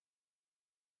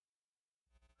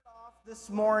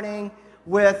This morning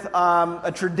with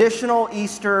a traditional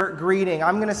Easter greeting.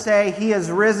 I'm going to say, "He has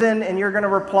risen," and you're going to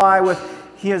reply with,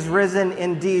 "He has risen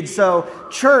indeed." So,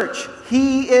 church,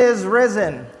 He is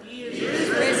risen. He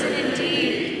is risen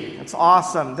indeed. That's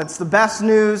awesome. That's the best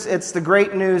news. It's the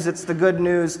great news. It's the good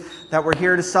news that we're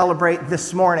here to celebrate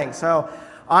this morning. So,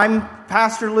 I'm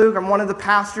Pastor Luke. I'm one of the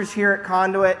pastors here at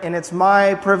Conduit, and it's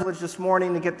my privilege this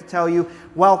morning to get to tell you,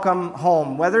 welcome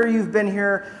home. Whether you've been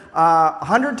here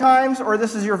 100 times or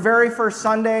this is your very first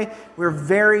Sunday, we're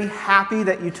very happy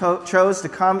that you chose to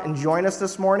come and join us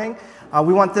this morning.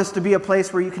 We want this to be a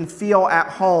place where you can feel at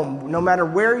home, no matter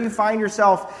where you find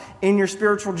yourself in your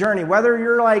spiritual journey. Whether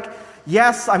you're like,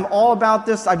 yes, I'm all about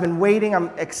this, I've been waiting,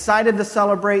 I'm excited to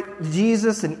celebrate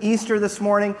Jesus and Easter this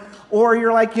morning, or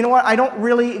you're like, you know what, I don't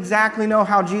really exactly know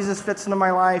how Jesus fits into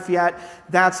my life yet.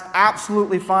 That's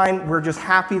absolutely fine. We're just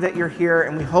happy that you're here,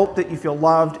 and we hope that you feel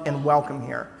loved and welcome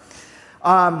here.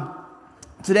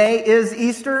 Today is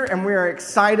Easter, and we are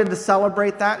excited to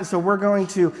celebrate that. And so we're going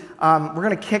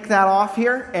to kick that off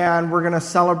here, and we're going to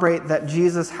celebrate that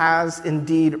Jesus has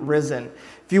indeed risen.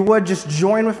 If you would, just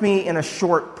join with me in a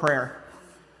short prayer.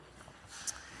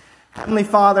 Heavenly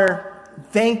Father,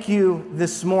 thank you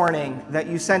this morning that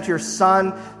you sent your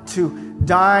Son to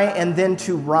die and then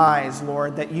to rise,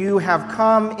 Lord, that you have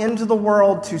come into the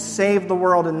world to save the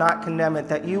world and not condemn it,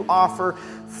 that you offer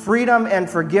freedom and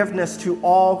forgiveness to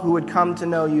all who would come to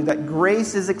know you, that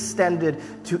grace is extended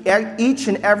to each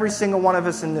and every single one of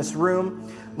us in this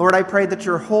room. Lord, I pray that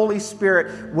your Holy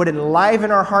Spirit would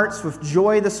enliven our hearts with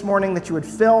joy this morning, that you would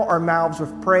fill our mouths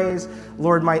with praise.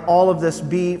 Lord, might all of this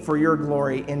be for your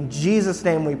glory. In Jesus'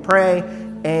 name we pray,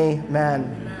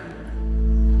 amen.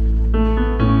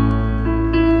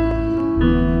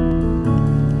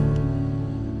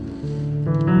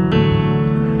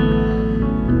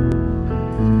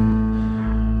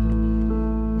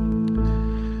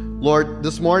 Lord,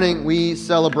 this morning we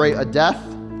celebrate a death.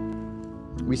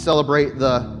 We celebrate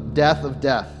the death of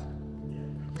death.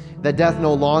 That death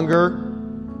no longer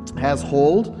has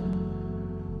hold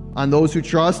on those who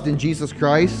trust in Jesus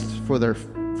Christ for their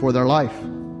life.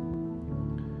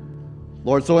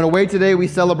 Lord, so in a way today we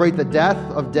celebrate the death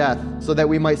of death so that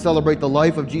we might celebrate the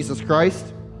life of Jesus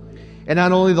Christ. And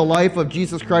not only the life of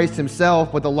Jesus Christ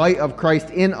himself, but the light of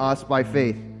Christ in us by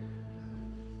faith.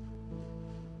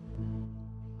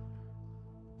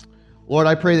 Lord,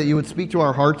 I pray that you would speak to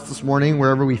our hearts this morning,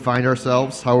 wherever we find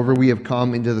ourselves, however we have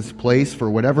come into this place, for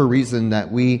whatever reason that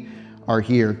we are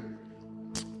here.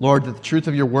 Lord, that the truth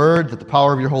of your word, that the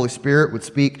power of your Holy Spirit would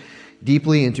speak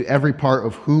deeply into every part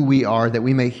of who we are, that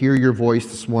we may hear your voice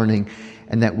this morning,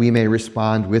 and that we may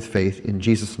respond with faith. In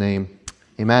Jesus' name,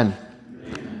 amen.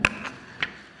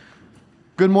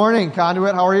 Good morning,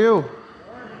 Conduit. How are you?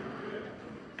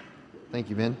 Thank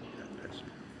you, Vin.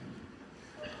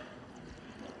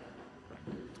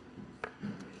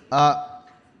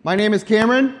 My name is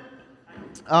Cameron.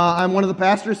 I'm one of the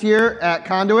pastors here at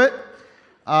Conduit.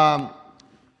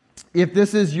 If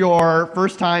this is your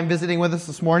first time visiting with us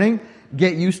this morning,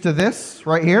 get used to this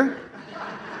right here.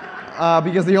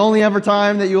 Because the only ever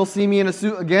time that you'll see me in a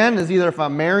suit again is either if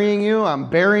I'm marrying you, I'm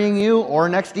burying you, or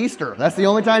next Easter. That's the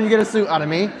only time you get a suit out of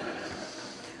me.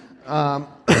 I'm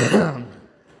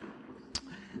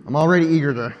already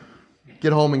eager to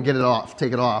get home and get it off,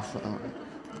 take it off.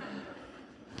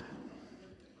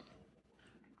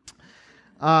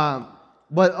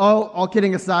 But all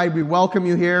kidding aside, we welcome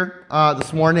you here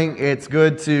this morning. It's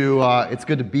good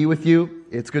to be with you.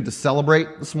 It's good to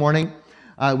celebrate this morning.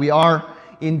 We are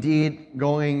indeed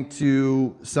going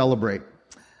to celebrate.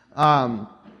 But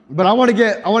I want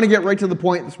to get right to the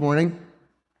point this morning.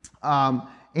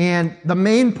 And the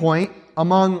main point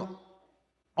among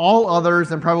all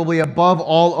others, and probably above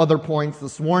all other points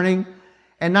this morning,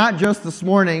 and not just this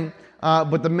morning,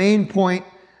 but the main point,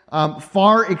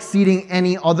 far exceeding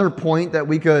any other point that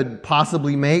we could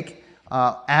possibly make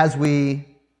as we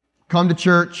come to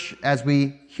church, as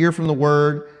we hear from the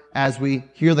Word, as we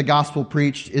hear the gospel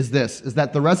preached, is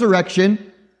that the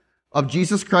resurrection of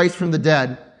Jesus Christ from the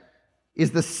dead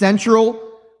is the central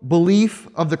belief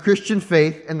of the Christian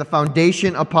faith and the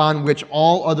foundation upon which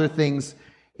all other things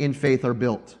in faith are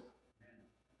built.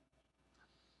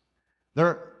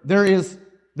 There is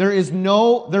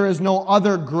no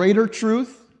other greater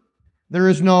truth. There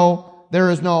is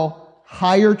no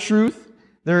higher truth.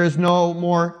 There is no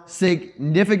more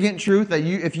significant truth that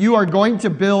if you are going to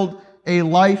build a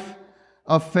life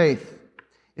of faith,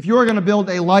 if you are going to build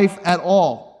a life at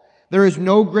all, there is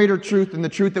no greater truth than the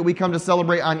truth that we come to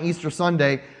celebrate on Easter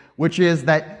Sunday, which is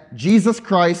that Jesus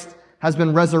Christ has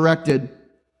been resurrected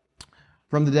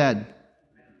from the dead.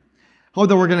 Hope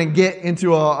that we're going to get into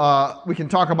we can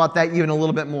talk about that even a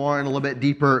little bit more and a little bit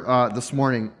deeper this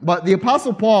morning. But the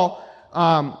Apostle Paul,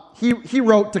 he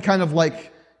wrote to kind of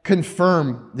like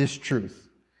confirm this truth.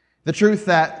 The truth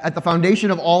that at the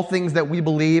foundation of all things that we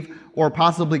believe or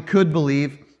possibly could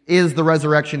believe is the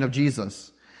resurrection of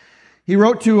Jesus. He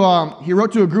wrote to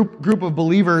a group of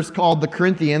believers called the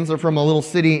Corinthians. They're from a little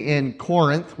city in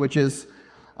Corinth, which is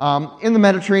in the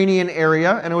Mediterranean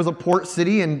area, and it was a port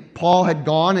city, and Paul had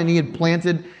gone and he had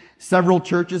planted several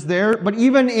churches there. But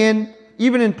even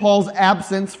in Paul's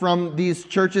absence from these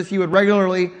churches, he would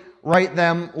regularly write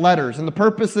them letters. And the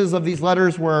purposes of these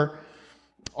letters were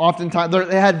oftentimes,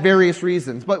 they had various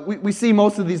reasons. But we see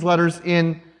most of these letters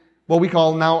in what we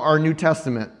call now our New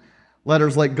Testament.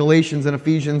 Letters like Galatians and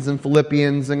Ephesians and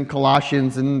Philippians and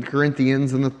Colossians and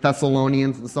Corinthians and the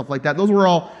Thessalonians and stuff like that. Those were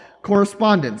all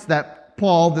correspondence that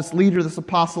Paul, this leader, this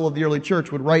apostle of the early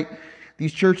church, would write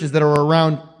these churches that are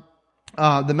around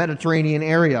the Mediterranean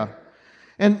area.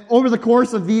 And over the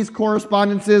course of these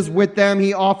correspondences with them,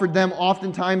 he offered them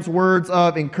oftentimes words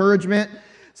of encouragement.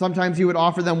 Sometimes he would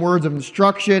offer them words of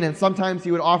instruction, and sometimes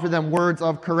he would offer them words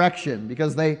of correction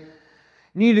because they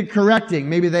needed correcting.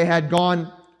 Maybe they had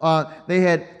gone, they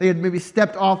had maybe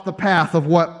stepped off the path of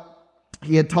what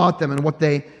he had taught them and what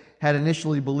they had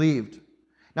initially believed.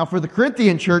 Now, for the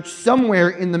Corinthian church, somewhere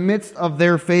in the midst of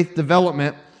their faith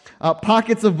development,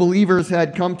 pockets of believers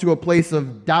had come to a place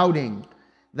of doubting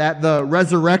that the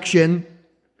resurrection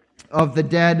of the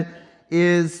dead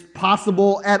is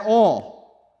possible at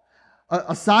all.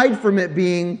 Aside from it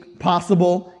being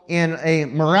possible in a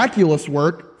miraculous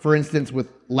work, for instance, with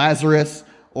Lazarus,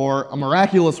 or a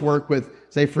miraculous work with,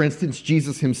 say, for instance,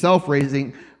 Jesus himself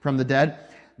raising from the dead,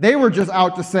 they were just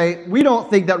out to say, we don't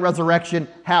think that resurrection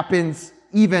happens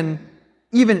even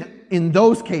in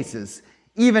those cases,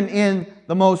 even in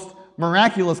the most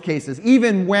miraculous cases,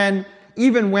 even when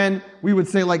we would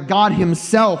say like God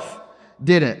himself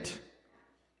did it.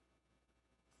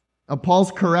 Now, Paul's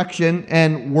correction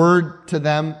and word to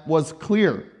them was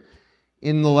clear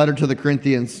in the letter to the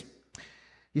Corinthians.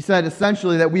 He said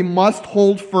essentially that we must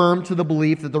hold firm to the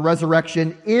belief that the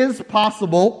resurrection is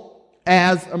possible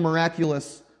as a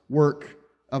miraculous work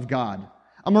of God.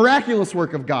 A miraculous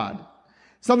work of God.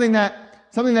 Something that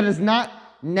is not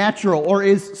natural or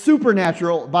is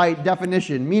supernatural by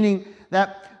definition, meaning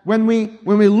that when we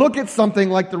look at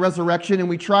something like the resurrection and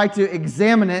we try to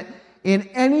examine it in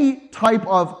any type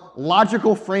of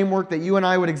logical framework that you and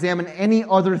I would examine any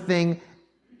other thing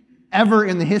ever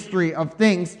in the history of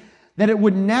things, that it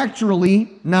would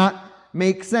naturally not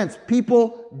make sense.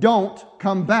 People don't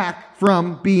come back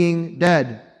from being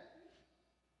dead.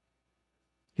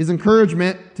 His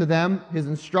encouragement to them, his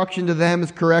instruction to them,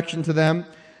 his correction to them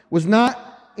was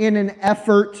not in an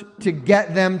effort to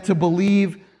get them to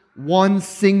believe one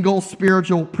single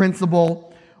spiritual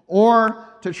principle or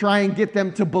to try and get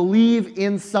them to believe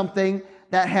in something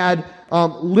that had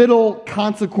little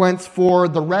consequence for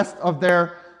the rest of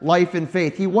their life and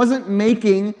faith. He wasn't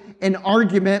making an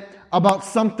argument about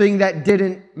something that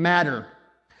didn't matter,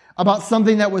 about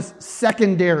something that was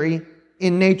secondary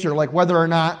in nature, like whether or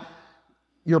not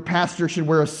your pastor should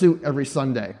wear a suit every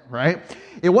Sunday, right?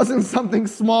 It wasn't something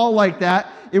small like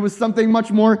that. It was something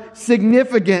much more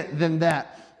significant than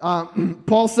that.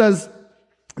 Paul says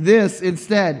this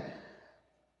instead.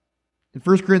 In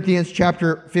 1 Corinthians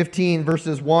chapter 15,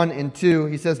 verses 1 and 2,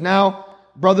 he says, "Now,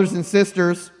 brothers and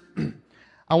sisters,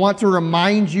 I want to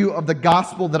remind you of the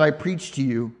gospel that I preached to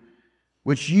you,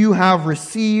 which you have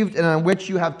received and on which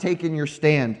you have taken your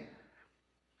stand.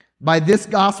 By this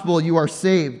gospel you are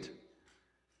saved,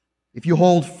 if you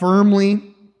hold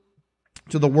firmly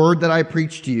to the word that I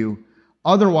preached to you.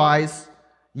 Otherwise,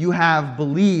 you have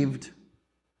believed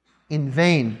in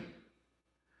vain."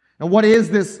 Now, what is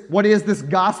this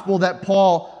gospel that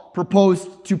Paul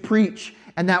proposed to preach?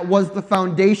 And that was the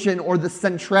foundation or the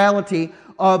centrality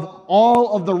of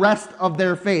all of the rest of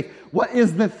their faith. What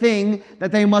is the thing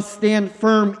that they must stand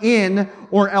firm in,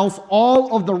 or else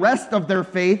all of the rest of their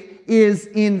faith is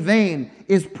in vain,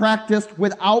 is practiced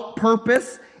without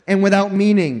purpose and without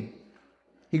meaning?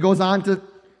 He goes on to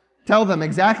tell them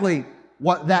exactly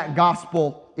what that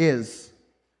gospel is.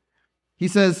 He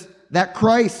says that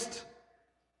Christ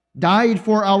died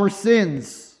for our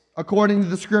sins, according to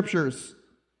the Scriptures,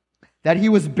 that he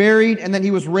was buried and that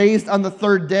he was raised on the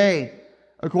third day,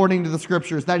 according to the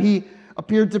Scriptures, that he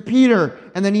appeared to Peter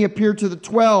and then he appeared to the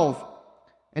 12,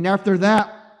 and after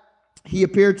that he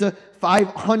appeared to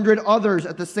 500 others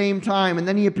at the same time, and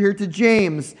then he appeared to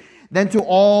James, then to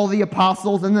all the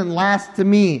apostles, and then last to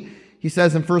me, he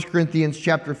says in 1 Corinthians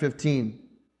chapter 15.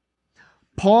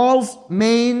 Paul's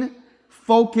main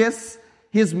focus,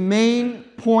 His main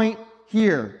point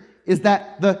here is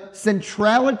that the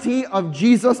centrality of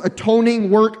Jesus'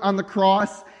 atoning work on the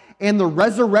cross and the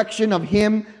resurrection of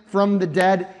Him from the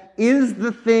dead is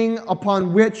the thing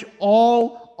upon which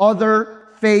all other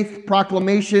faith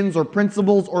proclamations or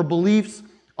principles or beliefs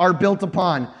are built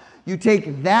upon. You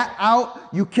take that out,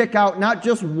 you kick out not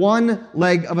just one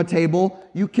leg of a table,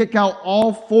 you kick out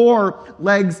all four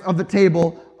legs of the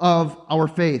table of our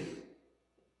faith.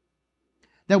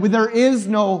 That there is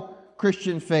no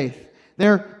Christian faith.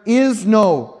 There is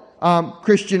no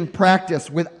Christian practice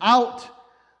without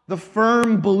the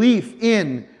firm belief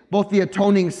in both the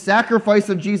atoning sacrifice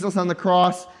of Jesus on the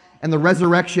cross and the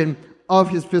resurrection of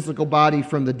His physical body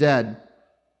from the dead.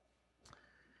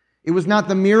 It was not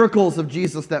the miracles of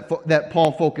Jesus that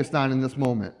Paul focused on in this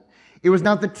moment. It was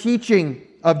not the teaching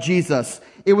of Jesus.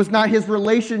 It was not His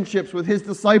relationships with His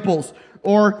disciples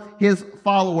or His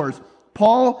followers.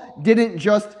 Paul didn't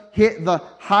just hit the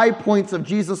high points of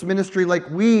Jesus' ministry like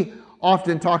we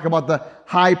often talk about the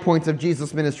high points of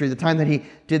Jesus' ministry, the time that He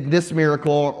did this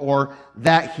miracle or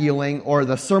that healing or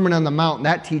the Sermon on the Mount,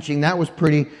 that teaching, that was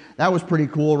pretty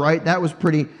cool, right? That was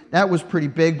pretty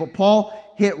big. But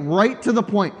Paul hit right to the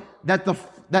point that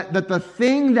the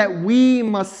thing that we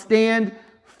must stand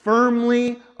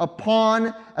firmly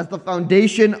upon as the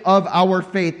foundation of our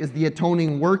faith is the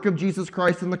atoning work of Jesus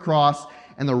Christ on the cross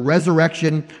and the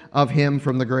resurrection of Him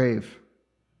from the grave.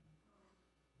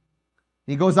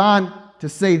 He goes on to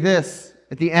say this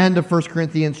at the end of 1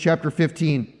 Corinthians chapter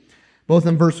 15, both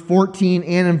in verse 14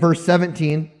 and in verse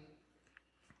 17.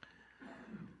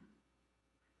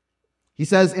 He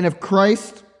says, "And if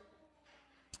Christ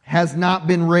has not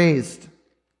been raised,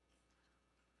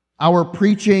 our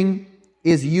preaching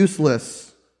is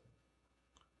useless,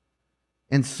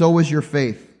 and so is your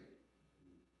faith.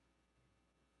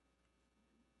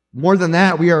 More than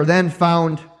that, we are then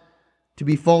found to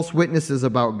be false witnesses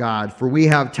about God, for we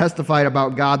have testified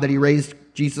about God that He raised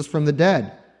Jesus from the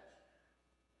dead.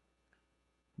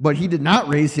 But He did not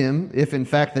raise Him, if in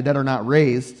fact the dead are not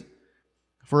raised.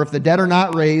 For if the dead are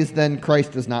not raised, then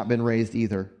Christ has not been raised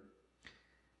either."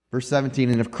 Verse 17,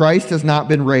 "And if Christ has not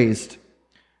been raised,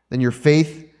 then your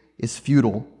faith is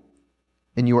futile,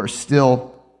 and you are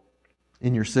still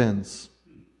in your sins."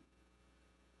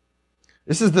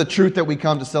 This is the truth that we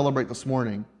come to celebrate this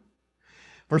morning.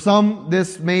 For some,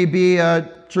 this may be a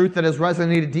truth that has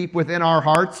resonated deep within our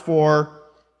hearts for,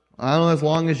 I don't know, as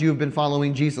long as you've been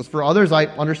following Jesus. For others, I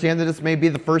understand that this may be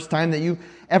the first time that you've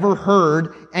ever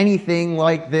heard anything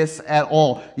like this at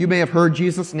all. You may have heard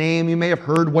Jesus' name, you may have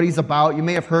heard what He's about, you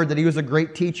may have heard that He was a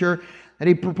great teacher, that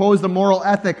He proposed the moral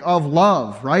ethic of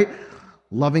love, right?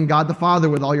 Loving God the Father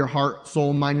with all your heart,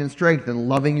 soul, mind, and strength, and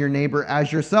loving your neighbor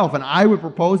as yourself. And I would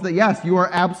propose that, yes, you are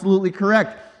absolutely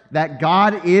correct, that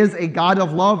God is a God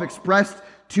of love expressed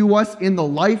to us in the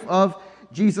life of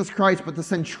Jesus Christ. But the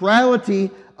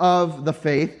centrality of the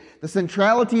faith, the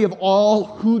centrality of all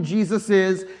who Jesus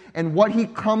is and what He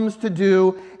comes to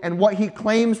do and what He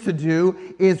claims to do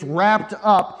is wrapped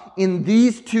up in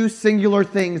these two singular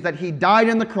things: that He died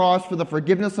on the cross for the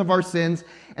forgiveness of our sins,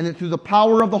 and that through the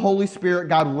power of the Holy Spirit,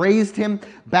 God raised Him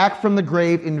back from the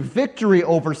grave in victory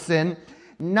over sin,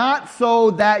 not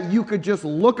so that you could just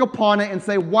look upon it and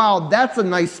say, wow, that's a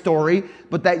nice story,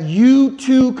 but that you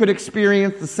too could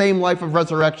experience the same life of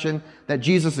resurrection that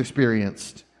Jesus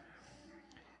experienced.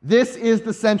 This is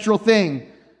the central thing.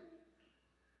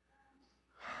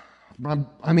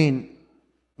 I mean,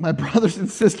 my brothers and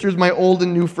sisters, my old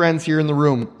and new friends here in the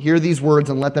room, hear these words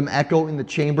and let them echo in the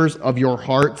chambers of your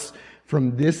hearts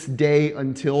from this day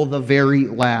until the very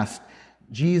last.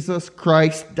 Jesus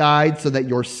Christ died so that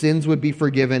your sins would be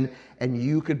forgiven and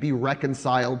you could be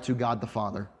reconciled to God the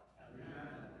Father.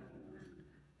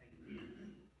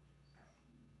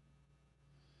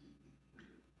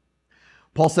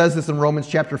 Paul says this in Romans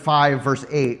chapter 5, verse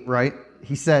 8, right?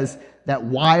 He says that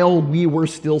while we were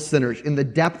still sinners, in the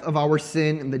depth of our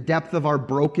sin, in the depth of our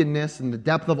brokenness, in the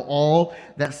depth of all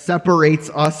that separates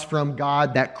us from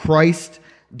God, that Christ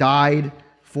died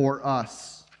for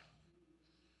us.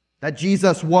 That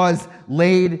Jesus was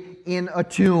laid in a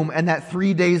tomb, and that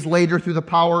 3 days later, through the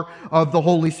power of the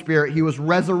Holy Spirit, He was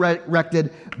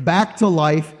resurrected back to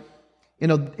life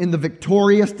in the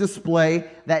victorious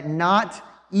display that not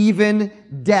even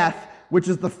death, which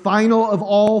is the final of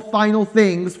all final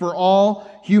things for all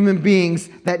human beings,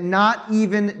 that not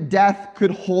even death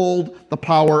could hold the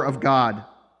power of God.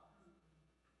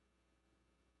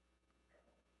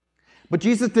 But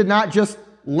Jesus did not just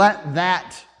let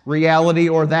that reality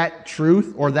or that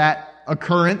truth or that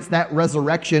occurrence, that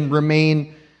resurrection,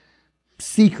 remain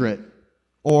secret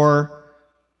or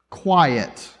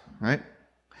quiet, right?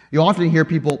 You often hear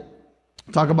people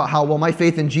talk about how, well, my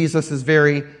faith in Jesus is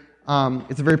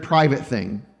it's a very private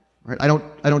thing, right? I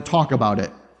don't talk about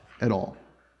it at all,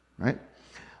 right?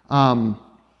 And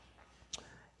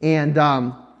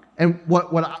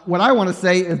what I want to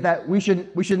say is that we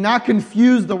should not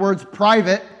confuse the words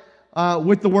private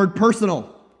with the word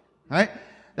personal, right?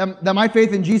 That my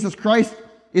faith in Jesus Christ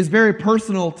is very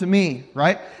personal to me,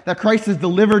 right? That Christ has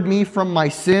delivered me from my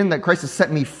sin, that Christ has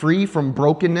set me free from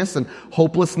brokenness and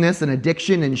hopelessness and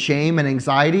addiction and shame and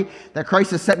anxiety, that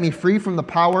Christ has set me free from the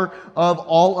power of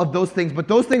all of those things. But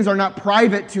those things are not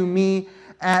private to me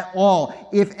at all.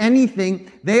 If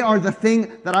anything, they are the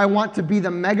thing that I want to be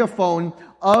the megaphone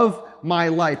of my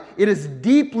life. It is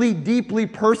deeply, deeply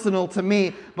personal to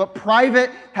me, but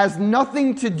private has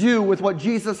nothing to do with what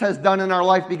Jesus has done in our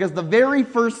life, because the very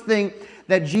first thing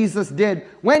that Jesus did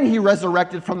when he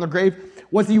resurrected from the grave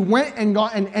was he went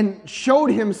and showed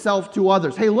himself to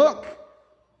others. Hey, look,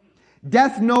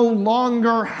 death no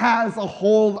longer has a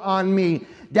hold on me.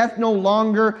 Death no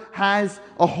longer has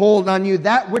a hold on you.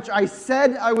 That which I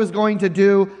said I was going to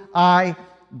do, I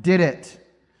did it.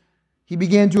 He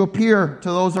began to appear to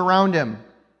those around him.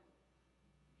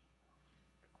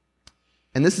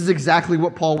 And this is exactly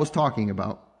what Paul was talking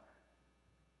about.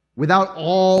 Without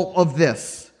all of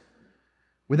this,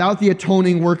 without the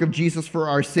atoning work of Jesus for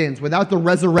our sins, without the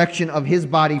resurrection of his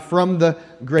body from the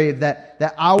grave,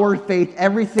 that our faith,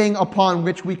 everything upon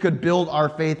which we could build our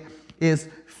faith, is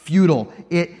futile.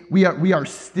 We are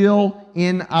still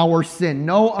in our sin.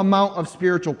 No amount of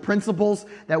spiritual principles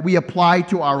that we apply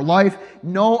to our life,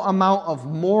 no amount of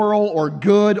moral or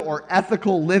good or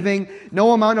ethical living,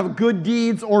 no amount of good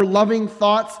deeds or loving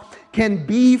thoughts can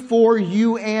be for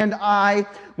you and I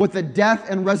what the death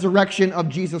and resurrection of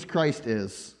Jesus Christ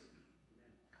is.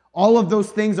 All of those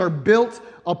things are built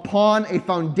upon a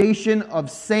foundation of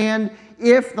sand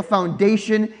if the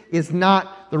foundation is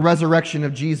not the resurrection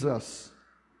of Jesus.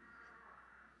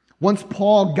 Once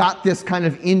Paul got this kind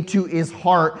of into his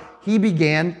heart, he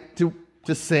began to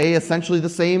say essentially the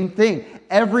same thing.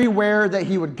 Everywhere that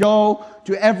he would go,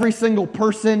 to every single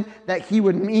person that he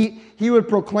would meet, he would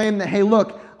proclaim that, hey,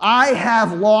 look, I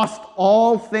have lost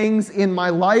all things in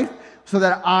my life so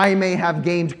that I may have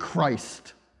gained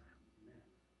Christ.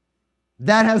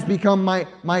 That has become my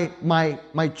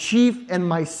chief and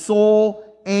my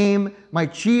sole aim, my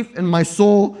chief and my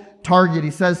sole target.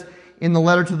 He says in the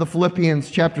letter to the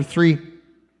Philippians, chapter 3,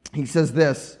 he says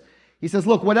this. He says,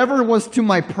 look, whatever was to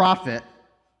my profit,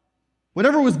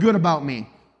 whatever was good about me,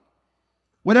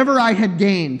 whatever I had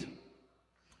gained,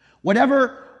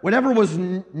 whatever was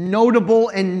notable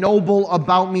and noble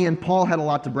about me, and Paul had a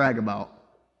lot to brag about,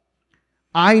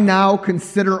 I now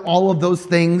consider all of those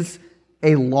things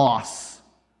a loss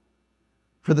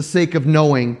for the sake of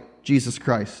knowing Jesus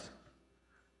Christ.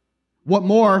 What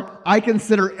more, I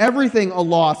consider everything a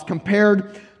loss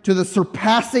compared to the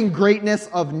surpassing greatness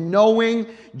of knowing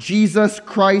Jesus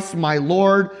Christ, my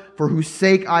Lord, for whose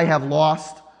sake I have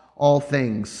lost all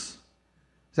things.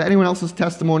 Is that anyone else's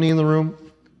testimony in the room?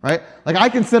 Right? Like, I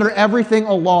consider everything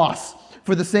a loss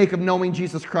for the sake of knowing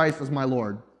Jesus Christ as my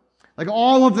Lord. Like,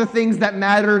 all of the things that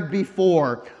mattered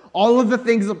before, all of the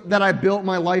things that I built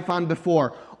my life on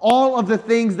before, all of the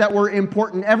things that were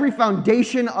important, every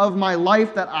foundation of my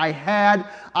life that I had,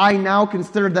 I now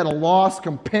consider that a loss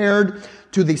compared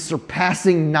to the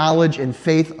surpassing knowledge and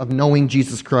faith of knowing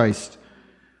Jesus Christ.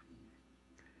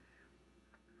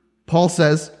 Paul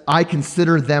says, I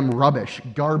consider them rubbish,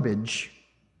 garbage,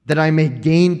 that I may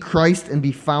gain Christ and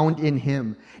be found in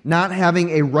him, not having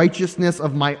a righteousness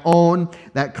of my own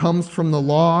that comes from the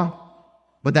law,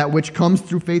 but that which comes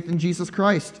through faith in Jesus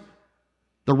Christ.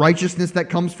 The righteousness that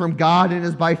comes from God and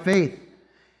is by faith.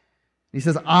 He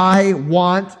says, I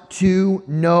want to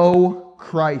know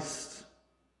Christ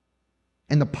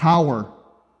and the power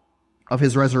of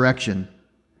his resurrection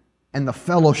and the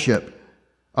fellowship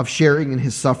of sharing in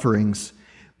his sufferings,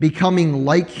 becoming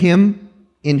like him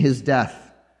in his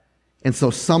death, and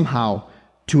so somehow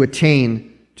to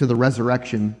attain to the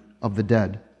resurrection of the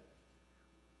dead.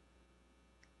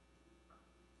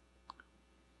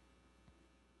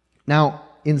 Now,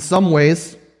 in some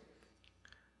ways,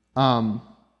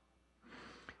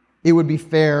 it would be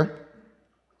fair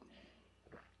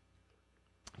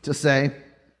to say,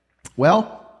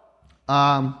 well,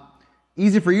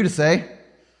 easy for you to say.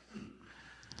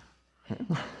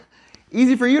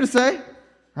 Easy for you to say,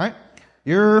 right?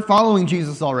 You're following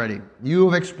Jesus already. You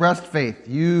have expressed faith.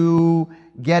 You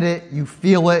get it. You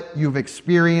feel it. You've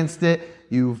experienced it.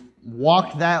 You've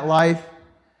walked that life.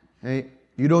 Okay?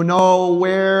 You don't know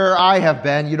where I have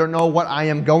been. You don't know what I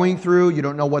am going through. You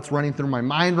don't know what's running through my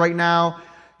mind right now.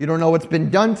 You don't know what's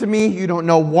been done to me. You don't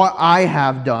know what I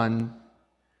have done.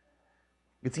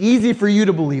 It's easy for you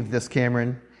to believe this,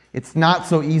 Cameron. It's not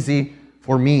so easy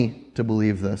for me to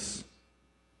believe this.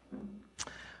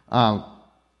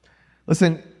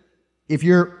 Listen, if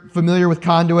you're familiar with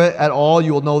Conduit at all,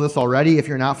 you will know this already. If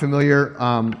you're not familiar,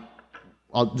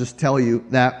 I'll just tell you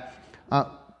that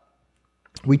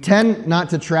we tend not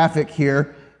to traffic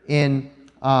here in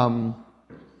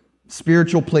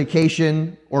spiritual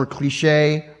placation or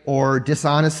cliche or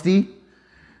dishonesty.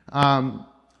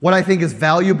 What I think is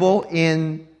valuable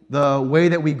in the way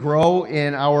that we grow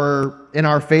in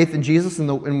our faith in Jesus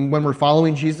and when we're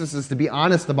following Jesus is to be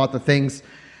honest about the things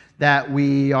that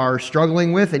we are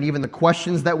struggling with and even the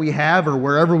questions that we have or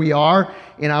wherever we are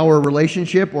in our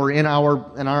relationship or in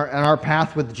our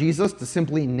path with Jesus, to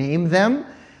simply name them.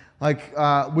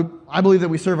 I believe that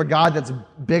we serve a God that's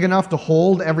big enough to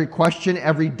hold every question,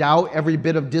 every doubt, every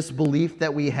bit of disbelief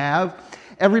that we have,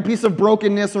 every piece of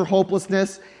brokenness or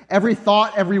hopelessness, every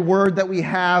thought, every word that we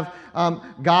have.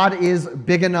 God is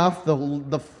big enough.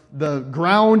 The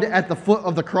ground at the foot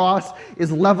of the cross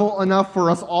is level enough for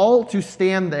us all to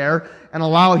stand there and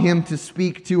allow Him to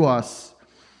speak to us.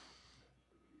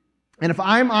 And if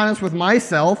I'm honest with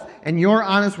myself and you're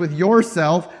honest with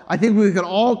yourself, I think we could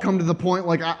all come to the point,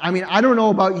 I don't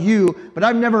know about you, but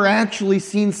I've never actually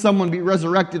seen someone be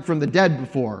resurrected from the dead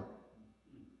before.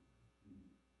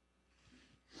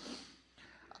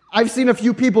 I've seen a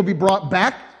few people be brought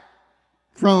back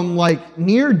from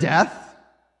near death,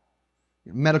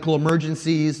 medical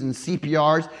emergencies and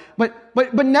CPRs,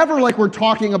 but never like we're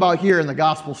talking about here in the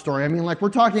gospel story. I mean, we're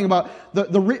talking about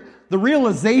the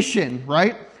realization,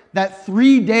 right, that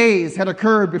 3 days had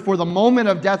occurred before the moment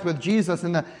of death with Jesus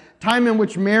and the time in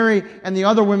which Mary and the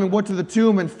other women went to the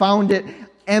tomb and found it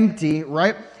empty,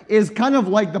 right, is kind of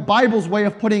like the Bible's way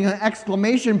of putting an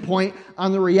exclamation point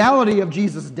on the reality of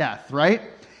Jesus' death, right?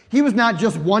 He was not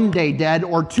just 1 day dead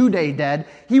or 2 day dead.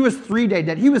 He was 3 day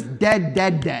dead. He was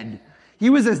dead. He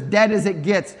was as dead as it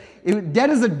gets. Dead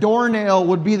as a doornail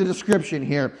would be the description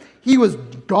here. He was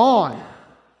gone.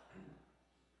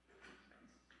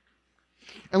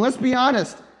 And let's be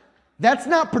honest, that's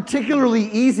not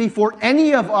particularly easy for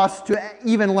any of us to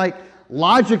even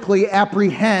logically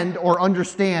apprehend or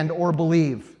understand or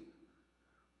believe.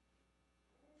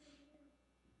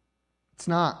 It's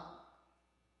not.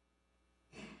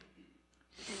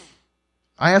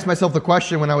 I asked myself the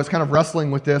question when I was kind of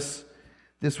wrestling with this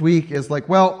week is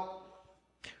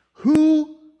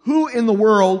who in the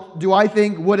world do I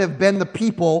think would have been the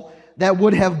people that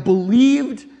would have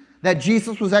believed that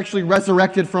Jesus was actually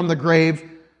resurrected from the grave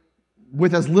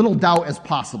with as little doubt as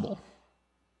possible?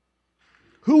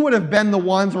 Who would have been the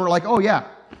ones who were oh yeah,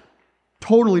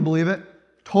 totally believe it,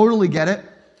 totally get it,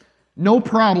 no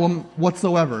problem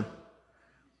whatsoever?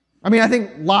 I mean, I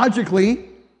think logically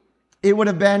it would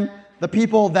have been the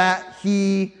people that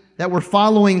were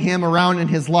following him around in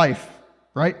his life,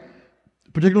 right?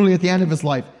 Particularly at the end of his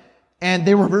life. And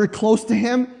they were very close to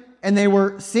him, and they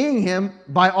were seeing him,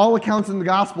 by all accounts in the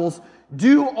Gospels,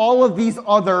 do all of these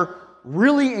other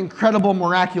really incredible,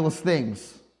 miraculous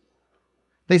things.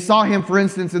 They saw him, for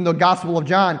instance, in the Gospel of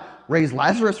John, raise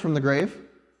Lazarus from the grave.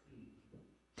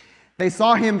 They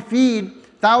saw him feed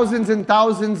thousands and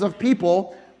thousands of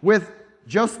people with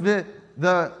just the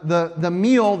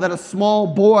meal that a small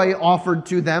boy offered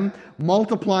to them,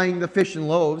 multiplying the fish and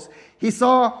loaves. They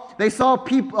saw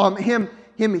people, him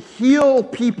heal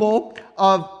people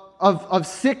of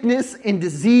sickness and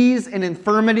disease and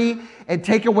infirmity and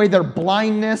take away their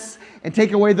blindness and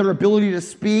take away their ability to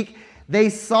speak. They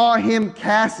saw him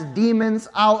cast demons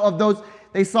out of those.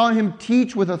 They saw him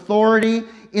teach with authority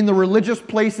in the religious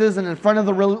places and in front of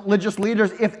the religious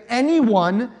leaders. If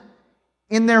anyone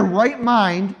in their right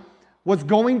mind was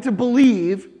going to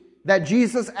believe that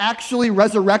Jesus actually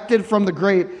resurrected from the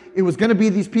grave, it was going to be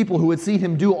these people who had seen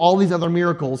him do all these other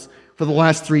miracles for the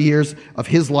last 3 years of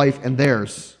his life and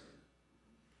theirs.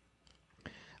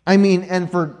 I mean, and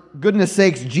for goodness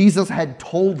sakes, Jesus had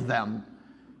told them,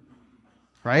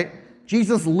 right?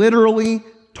 Jesus literally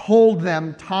told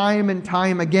them time and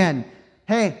time again,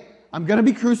 hey, I'm going to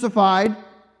be crucified,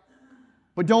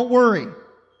 but don't worry.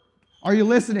 Are you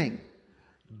listening?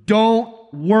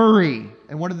 Don't worry.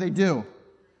 And what did they do?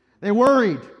 They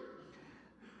worried.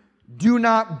 Do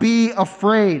not be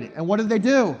afraid. And what did they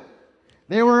do?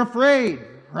 They were afraid,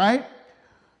 right?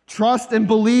 Trust and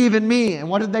believe in me. And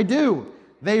what did they do?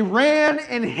 They ran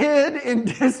and hid in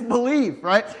disbelief,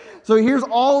 right? So here's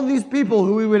all of these people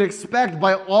who we would expect,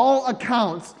 by all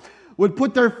accounts, would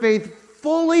put their faith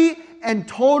fully and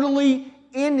totally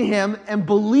in him and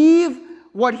believe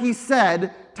what he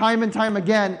said time and time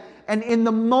again. And in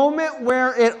the moment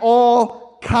where it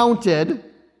all counted,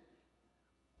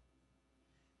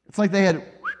 it's like they had,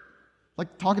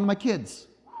 like talking to my kids.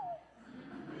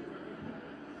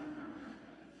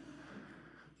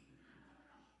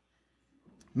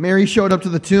 Mary showed up to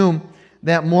the tomb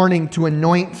that morning to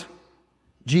anoint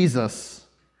Jesus.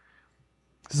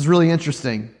 This is really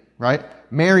interesting, right?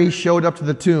 Mary showed up to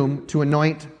the tomb to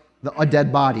anoint a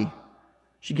dead body.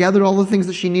 She gathered all the things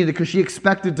that she needed because she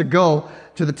expected to go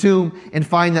to the tomb and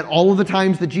find that all of the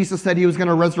times that Jesus said he was going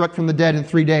to resurrect from the dead in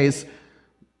 3 days,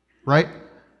 right?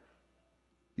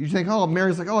 You think, oh,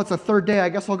 Mary's like, oh, it's the third day, I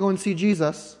guess I'll go and see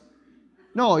Jesus.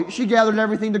 No, she gathered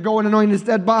everything to go and anoint his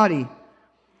dead body.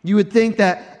 You would think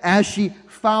that as she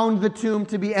found the tomb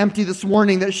to be empty this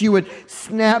morning, that she would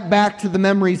snap back to the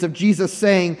memories of Jesus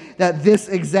saying that this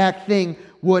exact thing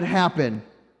would happen.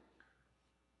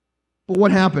 But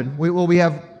what happened? We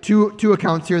have two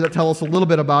accounts here that tell us a little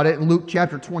bit about it. In Luke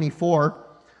chapter 24,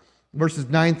 verses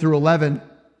 9 through 11,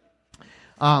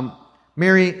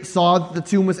 Mary saw that the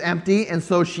tomb was empty, and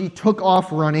so she took off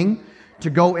running to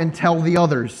go and tell the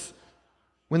others.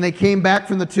 When they came back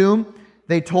from the tomb,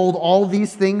 they told all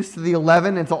these things to the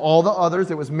 11 and to all the others.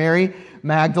 It was Mary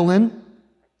Magdalene,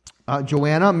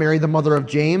 Joanna, Mary the mother of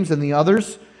James, and the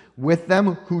others with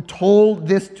them who told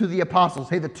this to the apostles.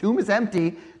 Hey, the tomb is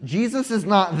empty. Jesus is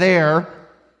not there.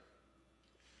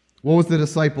 What was the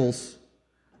disciples'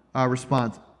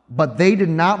 response? But they did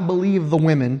not believe the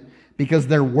women because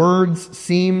their words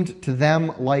seemed to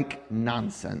them like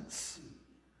nonsense.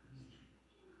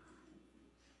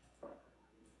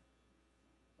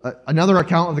 Another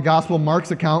account of the gospel, Mark's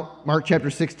account, Mark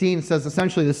chapter 16, says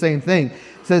essentially the same thing.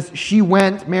 It says, she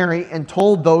went, Mary, and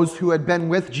told those who had been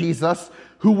with Jesus,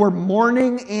 who were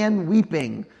mourning and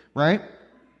weeping, right?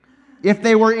 If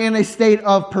they were in a state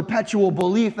of perpetual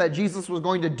belief that Jesus was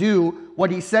going to do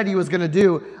what he said he was going to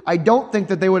do, I don't think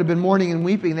that they would have been mourning and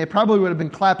weeping. They probably would have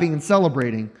been clapping and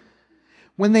celebrating.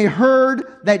 When they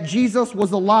heard that Jesus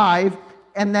was alive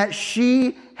and that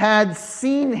she had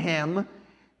seen him,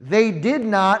 they did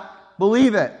not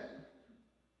believe it.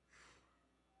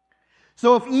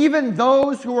 So if even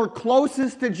those who were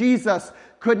closest to Jesus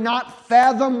could not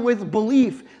fathom with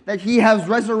belief that he has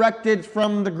resurrected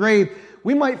from the grave,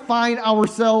 we might find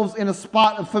ourselves in a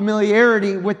spot of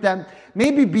familiarity with them,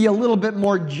 maybe be a little bit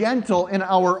more gentle in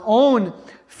our own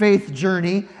faith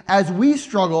journey as we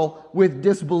struggle with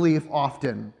disbelief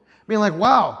often. Being like,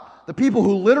 wow, the people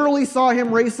who literally saw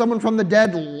him raise someone from the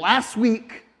dead last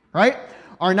week, right,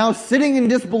 are now sitting in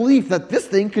disbelief that this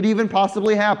thing could even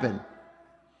possibly happen.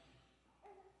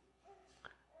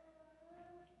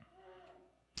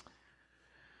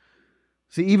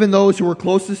 See, even those who were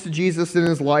closest to Jesus in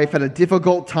his life had a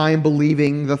difficult time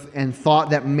believing and thought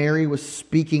that Mary was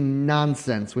speaking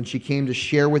nonsense when she came to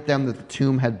share with them that the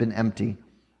tomb had been empty.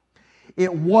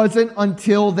 It wasn't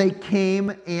until they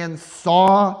came and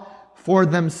saw for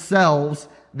themselves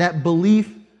that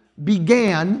belief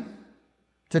began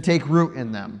to take root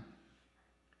in them.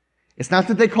 It's not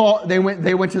that they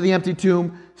went to the empty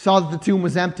tomb, saw that the tomb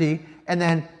was empty, and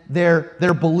then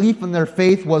their belief and their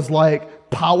faith was like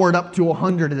powered up to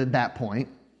 100 at that point.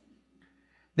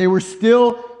 They were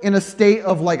still in a state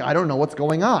of like, I don't know what's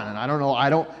going on, and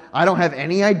I don't have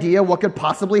any idea what could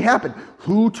possibly happen.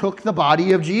 Who took the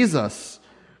body of Jesus?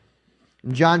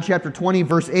 In John chapter 20,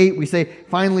 verse 8, we say,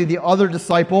 finally the other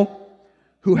disciple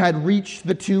who had reached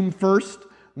the tomb first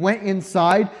went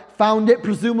inside, found it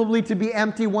presumably to be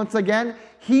empty once again.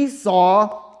 He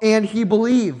saw and he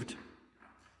believed.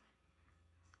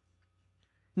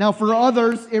 Now for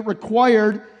others, it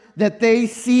required that they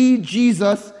see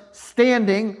Jesus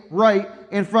standing right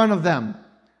in front of them.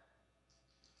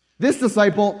 This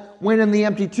disciple went in the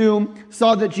empty tomb,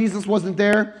 saw that Jesus wasn't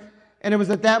there, and it was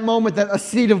at that moment that a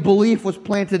seed of belief was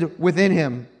planted within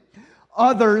him.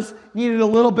 Others needed a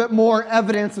little bit more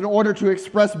evidence in order to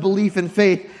express belief and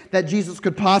faith that Jesus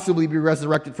could possibly be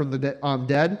resurrected from the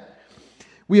dead.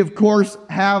 We, of course,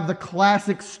 have the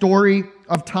classic story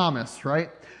of Thomas, right?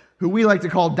 Who we like to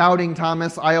call Doubting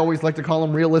Thomas. I always like to call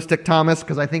him Realistic Thomas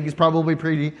because I think he's probably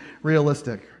pretty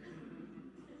realistic.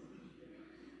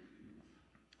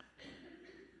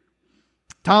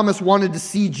 Thomas wanted to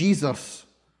see Jesus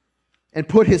and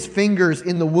put his fingers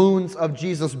in the wounds of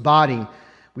Jesus' body.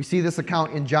 We see this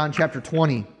account in John chapter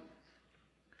 20.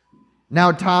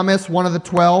 Now Thomas, one of the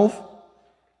 12,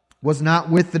 was not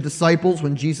with the disciples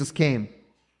when Jesus came.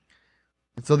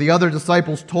 And so the other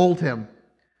disciples told him,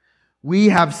 "We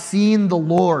have seen the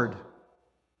Lord."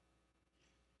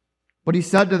 But he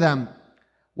said to them,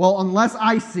 "Well, unless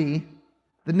I see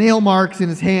the nail marks in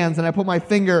his hands, and I put my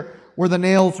finger where the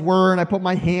nails were, and I put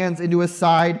my hands into his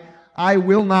side, I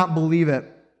will not believe it.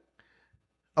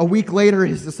 A week later,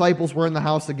 his disciples were in the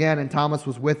house again, and Thomas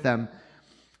was with them.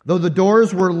 Though the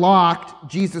doors were locked,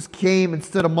 Jesus came and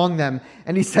stood among them,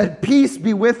 and he said, "Peace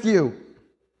be with you."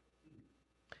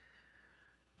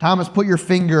 Thomas, put your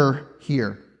finger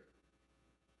here.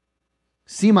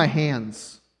 See my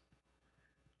hands.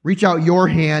 Reach out your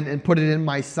hand and put it in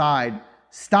my side.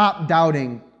 Stop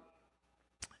doubting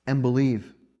and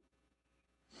believe.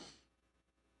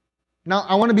 Now,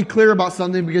 I want to be clear about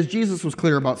something because Jesus was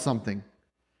clear about something.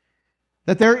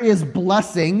 That there is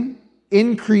blessing,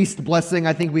 increased blessing,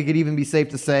 I think we could even be safe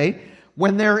to say,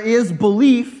 when there is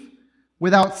belief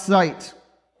without sight.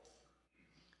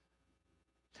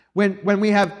 When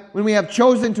we have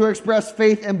chosen to express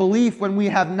faith and belief when we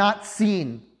have not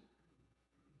seen.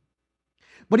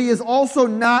 But he is also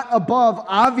not above,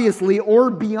 obviously, or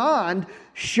beyond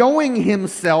showing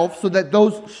himself so that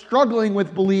those struggling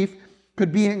with belief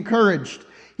could be encouraged.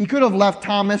 He could have left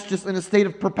Thomas just in a state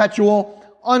of perpetual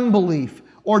unbelief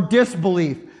or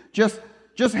disbelief. Just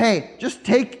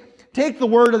take the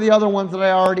word of the other ones that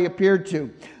I already appeared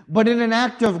to. But in an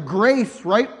act of grace,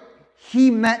 right, he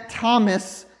met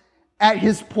Thomas at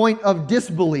his point of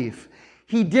disbelief.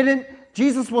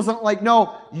 Jesus wasn't like,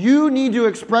 no, you need to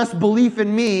express belief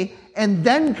in me and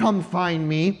then come find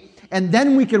me and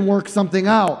then we can work something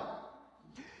out.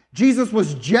 Jesus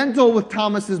was gentle with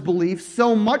Thomas's belief,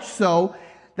 so much so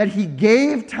that he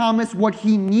gave Thomas what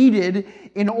he needed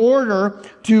in order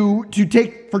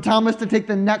for Thomas to take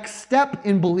the next step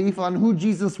in belief on who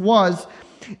Jesus was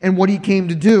and what he came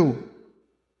to do.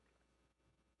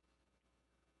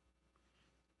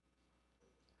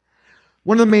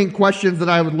 One of the main questions that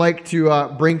I would like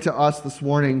to bring to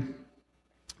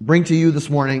you this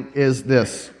morning is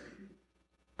this.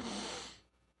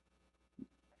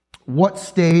 What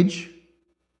stage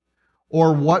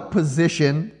or what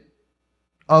position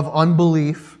of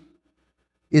unbelief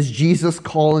is Jesus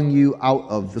calling you out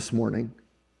of this morning?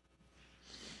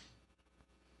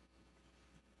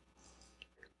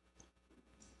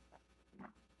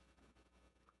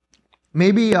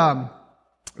 Maybe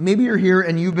you're here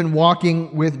and you've been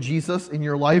walking with Jesus in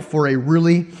your life for a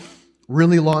really,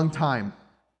 really long time.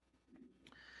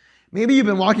 Maybe you've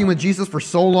been walking with Jesus for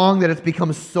so long that it's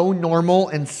become so normal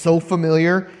and so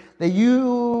familiar that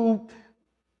you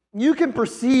can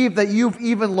perceive that you've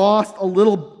even lost a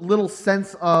little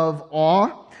sense of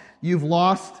awe. You've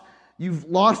lost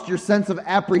your sense of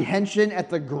apprehension at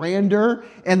the grandeur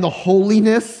and the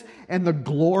holiness and the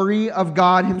glory of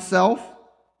God Himself.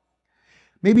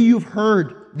 Maybe you've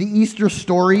heard the Easter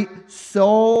story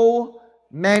so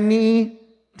many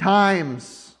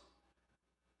times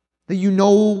that you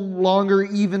no longer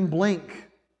even blink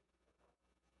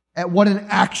at what an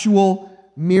actual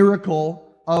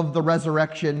miracle of the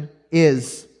resurrection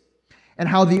is, and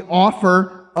how the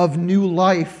offer of new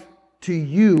life to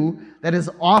you that is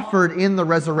offered in the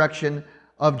resurrection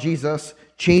of Jesus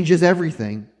changes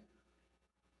everything.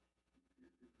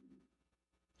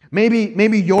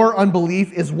 Maybe your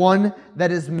unbelief is one that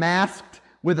is masked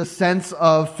with a sense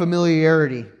of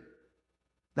familiarity,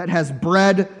 that has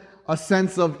bred a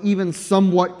sense of even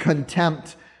somewhat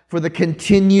contempt for the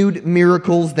continued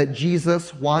miracles that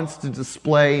Jesus wants to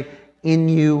display in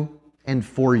you and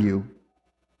for you.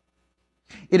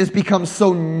 It has become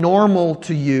so normal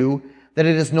to you that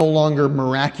it is no longer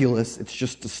miraculous, it's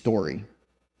just a story.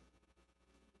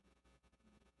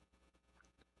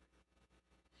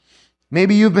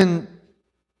 Maybe you've been,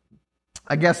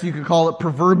 I guess you could call it,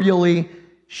 proverbially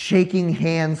shaking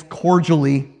hands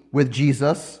cordially with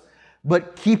Jesus,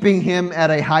 but keeping him at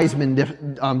a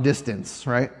Heisman distance,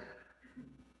 right?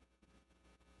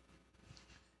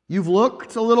 You've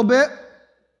looked a little bit.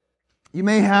 You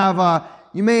may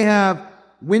have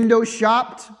window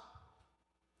shopped.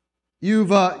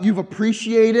 You've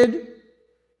appreciated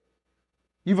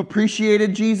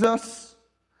Jesus.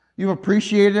 You've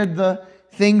appreciated the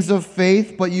things of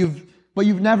faith, but you've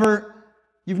never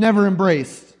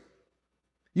embraced.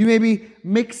 You maybe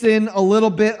mix in a little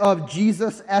bit of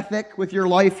Jesus ethic with your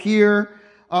life here,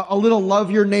 a little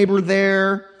love your neighbor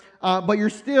there, but you're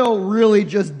still really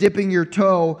just dipping your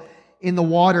toe in the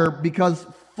water because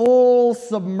full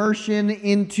submersion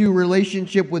into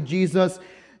relationship with Jesus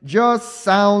just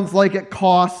sounds like it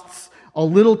costs a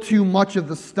little too much of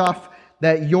the stuff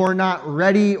that you're not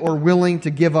ready or willing to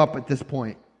give up at this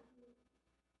point.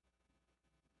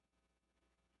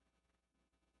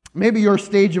 Maybe your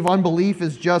stage of unbelief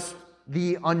is just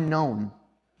the unknown.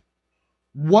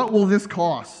 What will this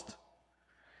cost?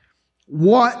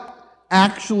 What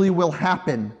actually will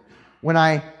happen when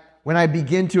I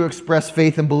begin to express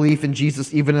faith and belief in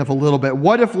Jesus, even if a little bit?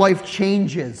 What if life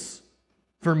changes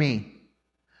for me?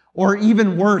 Or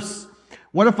even worse,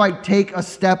 what if I take a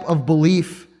step of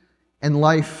belief and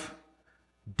life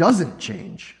doesn't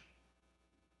change?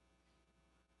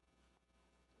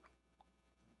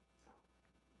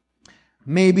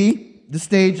 Maybe the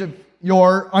stage of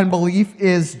your unbelief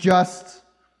is just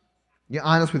you're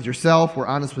honest with yourself, we're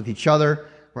honest with each other,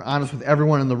 we're honest with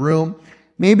everyone in the room.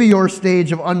 Maybe your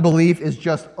stage of unbelief is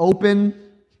just open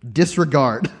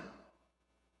disregard.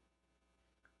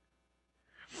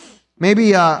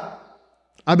 Maybe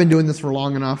I've been doing this for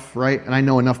long enough, right? And I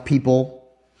know enough people,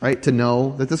 right, to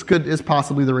know that this is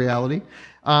possibly the reality.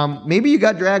 Maybe you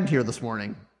got dragged here this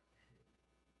morning.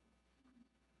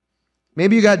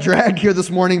 Maybe you got dragged here this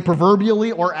morning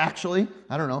proverbially or actually,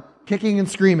 I don't know, kicking and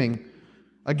screaming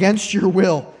against your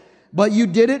will. But you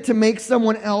did it to make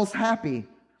someone else happy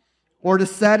or to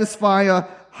satisfy a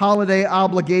holiday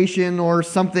obligation or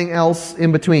something else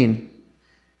in between.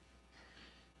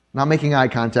 Not making eye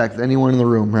contact with anyone in the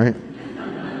room, right?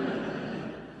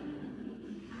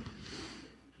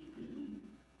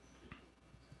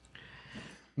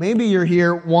 Maybe you're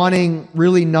here wanting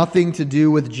really nothing to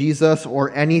do with Jesus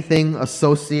or anything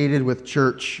associated with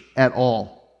church at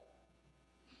all.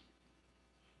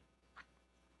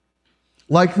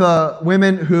 Like the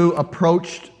women who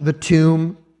approached the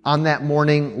tomb on that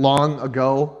morning long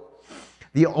ago,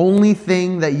 the only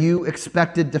thing that you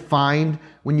expected to find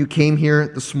when you came here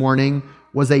this morning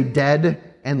was a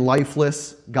dead and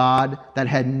lifeless God that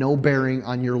had no bearing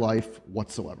on your life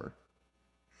whatsoever.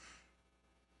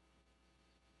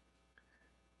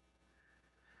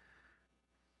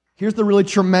 Here's the really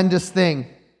tremendous thing,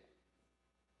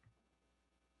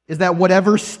 is that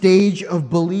whatever stage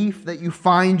of belief that you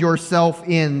find yourself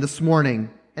in this morning,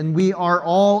 and we are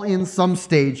all in some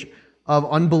stage of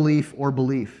unbelief or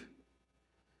belief,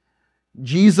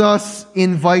 Jesus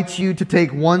invites you to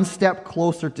take one step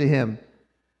closer to Him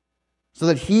so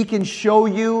that He can show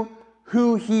you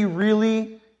who He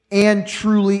really and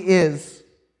truly is.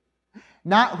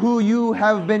 Not who you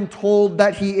have been told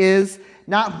that He is,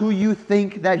 not who you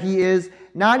think that He is,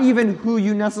 not even who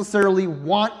you necessarily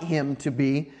want Him to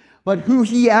be, but who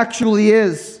He actually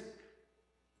is.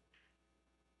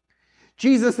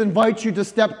 Jesus invites you to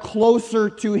step closer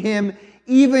to Him,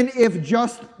 even if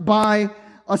just by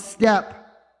a step.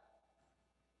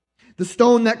 The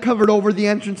stone that covered over the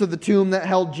entrance of the tomb that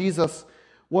held Jesus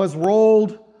was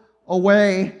rolled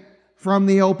away from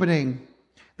the opening.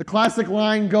 The classic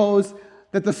line goes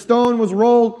that the stone was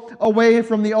rolled away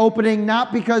from the opening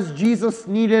not because Jesus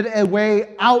needed a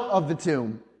way out of the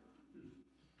tomb,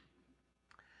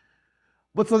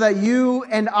 but so that you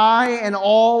and I and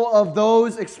all of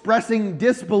those expressing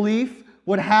disbelief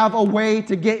would have a way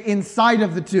to get inside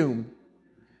of the tomb,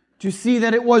 to see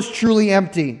that it was truly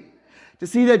empty, to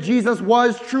see that Jesus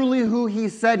was truly who He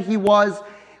said He was,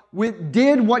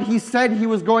 did what He said He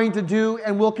was going to do,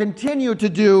 and will continue to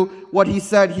do what He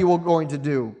said He was going to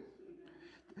do.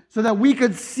 So that we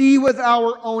could see with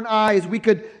our own eyes, we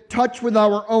could touch with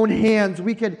our own hands,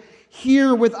 we could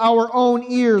hear with our own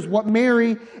ears what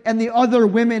Mary and the other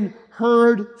women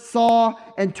heard, saw,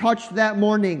 and touched that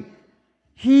morning.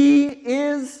 He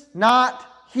is not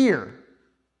here.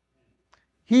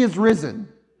 He is risen.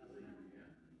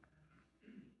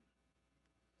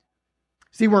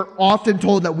 See, we're often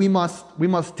told that we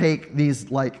must take these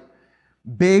like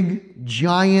big,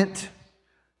 giant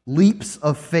leaps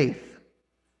of faith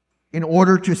in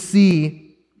order to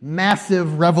see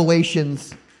massive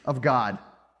revelations of God.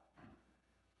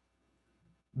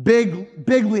 Big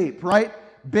leap, right?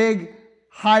 Big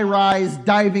high-rise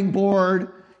diving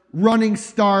board, running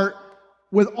start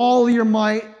with all your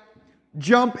might,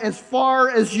 jump as far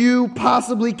as you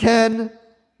possibly can,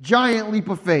 giant leap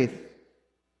of faith.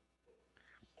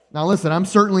 Now listen, I'm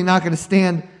certainly not going to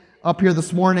stand up here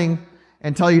this morning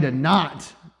and tell you to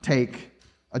not take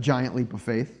a giant leap of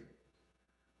faith.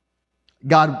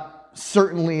 God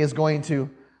certainly is going to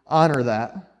honor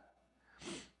that.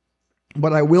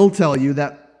 But I will tell you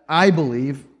that I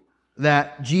believe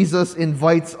that Jesus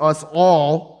invites us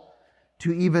all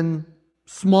to even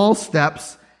small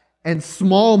steps and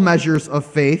small measures of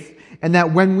faith, and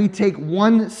that when we take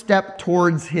one step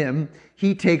towards Him,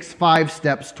 He takes 5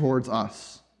 steps towards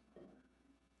us.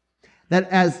 That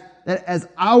as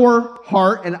our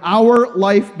heart and our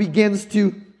life begins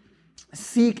to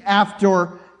seek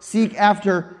after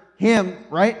Him,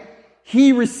 right?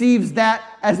 He receives that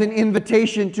as an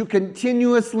invitation to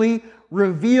continuously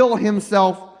reveal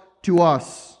Himself to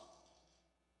us.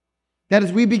 That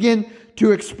as we begin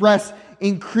to express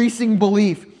increasing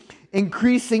belief,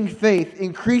 increasing faith,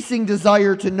 increasing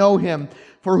desire to know Him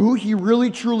for who He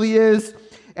really truly is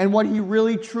and what He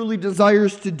really truly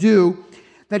desires to do,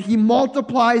 that He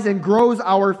multiplies and grows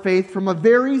our faith from a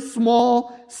very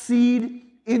small seed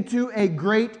into a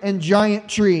great and giant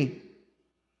tree.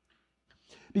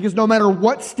 Because no matter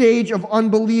what stage of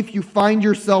unbelief you find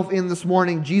yourself in this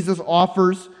morning, Jesus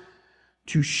offers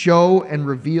to show and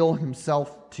reveal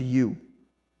Himself to you,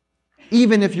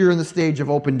 even if you're in the stage of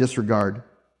open disregard.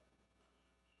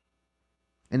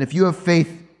 And if you have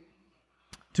faith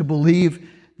to believe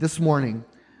this morning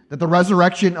that the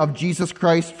resurrection of Jesus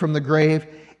Christ from the grave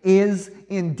is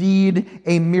indeed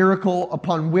a miracle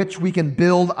upon which we can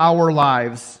build our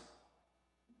lives,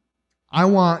 I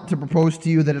want to propose to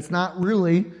you that it's not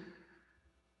really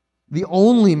the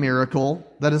only miracle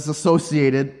that is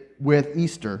associated with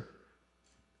Easter,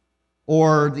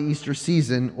 or the Easter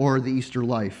season, or the Easter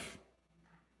life.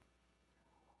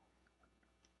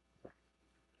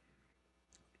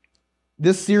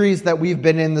 This series that we've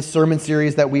been in, the sermon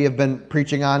series that we have been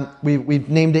preaching on, we've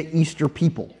named it Easter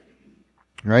People,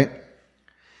 right?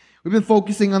 We've been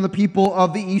focusing on the people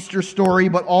of the Easter story,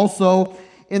 but also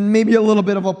in maybe a little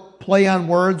bit of a play on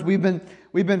words, we've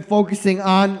been focusing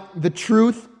on the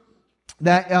truth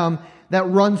that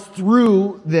runs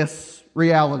through this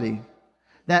reality.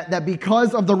 That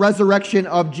because of the resurrection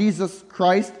of Jesus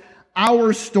Christ,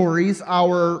 our stories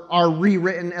are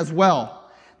rewritten as well.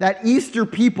 That Easter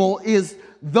people is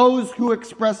those who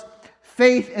express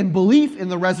faith and belief in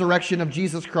the resurrection of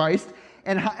Jesus Christ,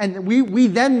 and we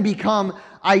then become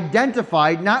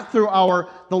identified not through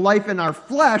the life in our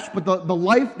flesh, but the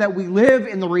life that we live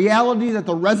in the reality that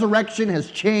the resurrection has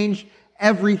changed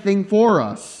everything for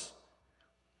us.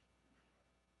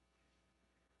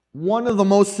 One of the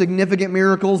most significant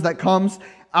miracles that comes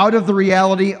out of the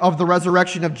reality of the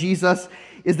resurrection of Jesus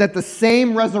is that the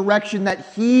same resurrection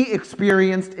that He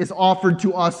experienced is offered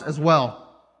to us as well.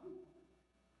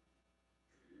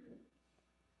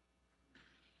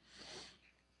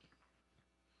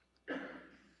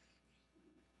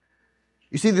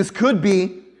 You see, this could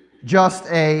be just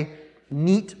a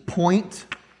neat point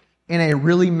in a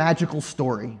really magical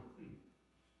story.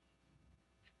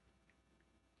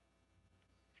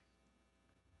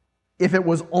 If it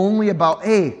was only about,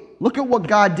 hey, look at what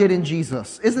God did in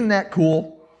Jesus. Isn't that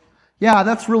cool? Yeah,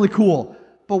 that's really cool.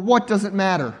 But what does it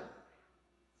matter?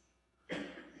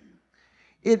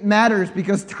 It matters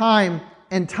because time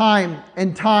and time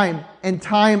and time and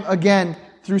time again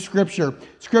through Scripture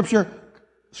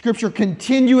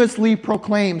continuously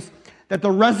proclaims that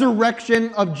the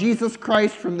resurrection of Jesus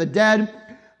Christ from the dead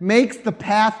makes the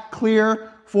path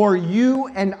clear for you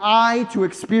and I to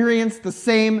experience the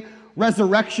same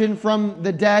resurrection from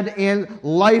the dead and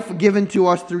life given to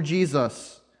us through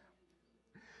Jesus.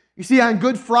 You see, on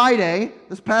Good Friday,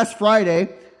 this past Friday,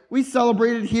 we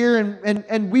celebrated here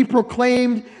and we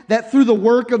proclaimed that through the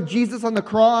work of Jesus on the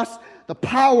cross, the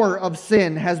power of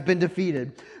sin has been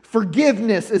defeated.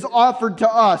 Forgiveness is offered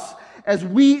to us as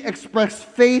we express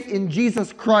faith in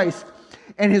Jesus Christ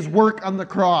and His work on the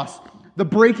cross, the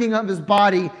breaking of His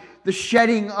body, the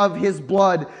shedding of His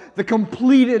blood, the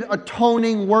completed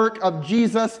atoning work of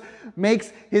Jesus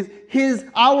makes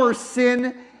our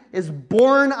sin is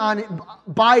borne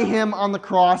by Him on the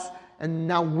cross, and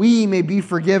now we may be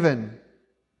forgiven.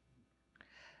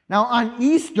 Now on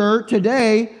Easter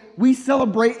today, we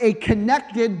celebrate a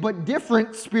connected but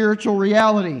different spiritual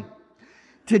reality.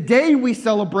 Today we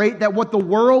celebrate that what the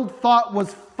world thought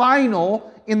was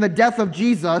final in the death of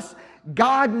Jesus,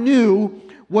 God knew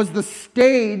was the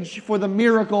stage for the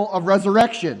miracle of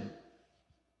resurrection.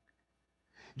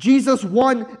 Jesus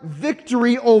won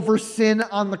victory over sin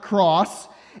on the cross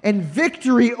and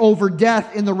victory over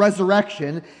death in the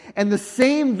resurrection, and the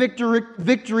same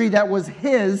victory that was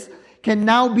His can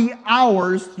now be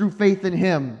ours through faith in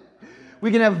Him.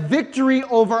 We can have victory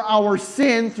over our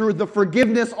sin through the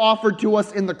forgiveness offered to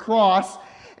us in the cross,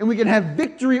 and we can have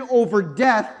victory over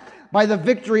death by the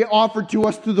victory offered to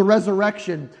us through the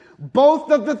resurrection.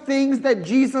 Both of the things that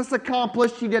Jesus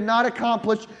accomplished, He did not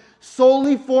accomplish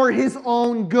solely for His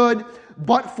own good,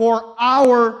 but for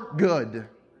our good.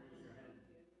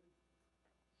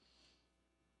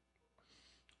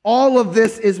 All of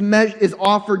this is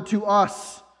offered to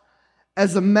us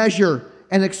as a measure,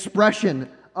 an expression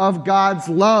of God's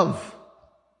love.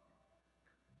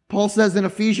 Paul says in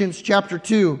Ephesians chapter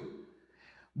 2,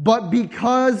 but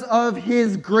because of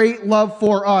His great love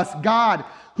for us, God,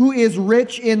 who is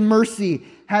rich in mercy,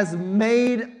 has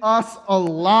made us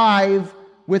alive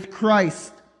with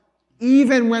Christ,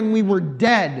 even when we were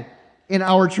dead in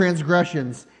our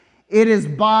transgressions. It is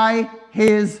by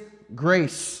His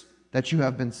grace that you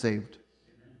have been saved.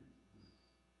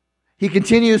 He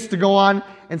continues to go on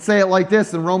and say it like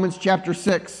this in Romans chapter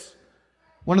 6.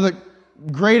 One of the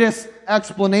greatest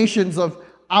explanations of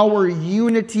our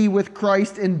unity with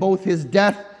Christ in both his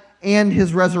death and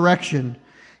his resurrection.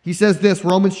 He says this,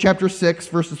 Romans chapter 6,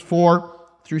 verses 4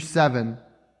 through 7.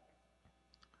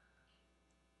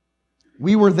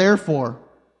 We were therefore,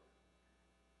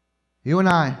 you and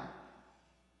I,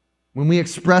 when we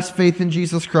express faith in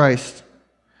Jesus Christ,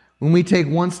 when we take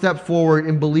one step forward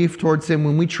in belief towards him,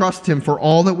 when we trust him for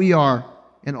all that we are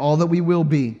and all that we will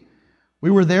be, we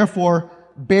were therefore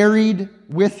buried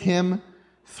with him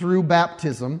through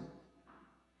baptism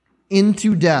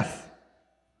into death,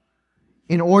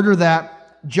 in order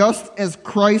that, just as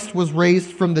Christ was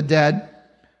raised from the dead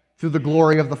through the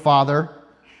glory of the Father,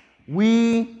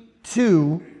 we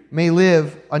too may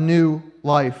live a new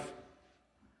life.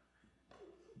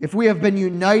 If we have been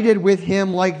united with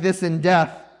him like this in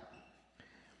death,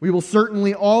 we will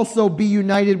certainly also be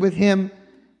united with him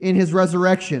in his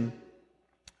resurrection.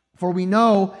 For we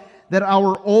know that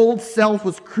our old self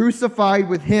was crucified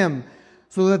with him,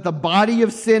 so that the body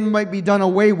of sin might be done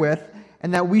away with,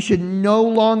 and that we should no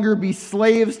longer be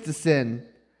slaves to sin,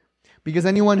 because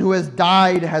anyone who has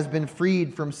died has been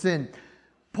freed from sin.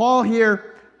 Paul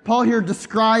here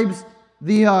describes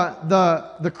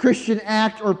the Christian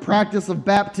act or practice of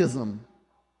baptism.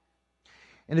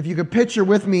 And if you could picture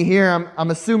with me here,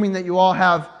 I'm assuming that you all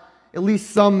have at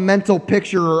least some mental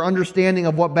picture or understanding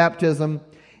of what baptism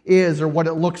is or what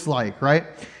it looks like, right?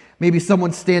 Maybe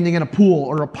someone's standing in a pool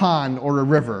or a pond or a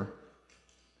river.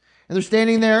 And they're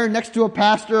standing there next to a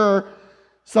pastor or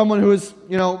someone who is,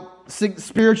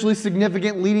 spiritually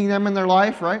significant, leading them in their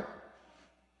life, right?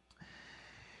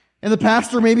 And the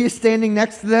pastor maybe is standing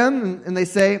next to them and they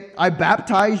say, I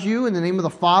baptize you in the name of the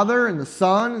Father and the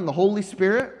Son and the Holy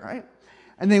Spirit, right?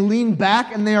 And they lean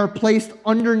back and they are placed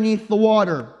underneath the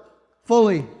water,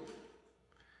 fully.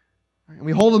 And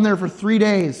we hold them there for 3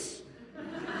 days.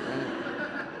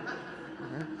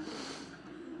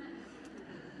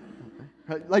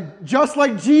 Just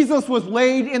like Jesus was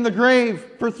laid in the grave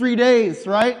for 3 days,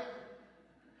 right?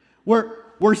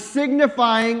 We're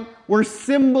signifying, we're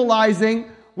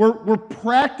symbolizing, we're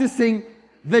practicing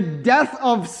the death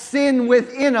of sin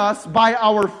within us by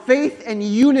our faith and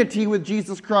unity with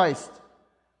Jesus Christ.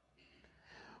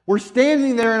 We're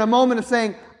standing there in a moment of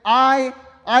saying, I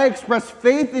express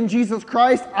faith in Jesus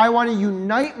Christ. I want to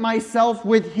unite myself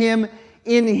with him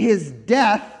in his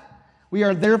death. We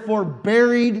are therefore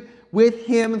buried with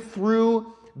him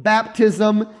through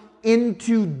baptism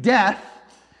into death.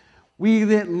 We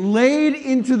get laid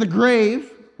into the grave,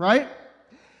 right?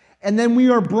 And then we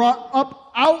are brought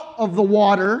up out of the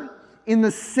water in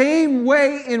the same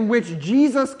way in which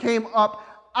Jesus came up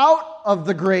out of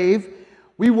the grave.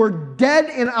 We were dead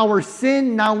in our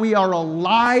sin. Now we are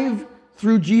alive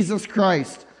through Jesus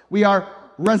Christ. We are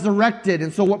resurrected.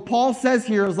 And so what Paul says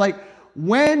here is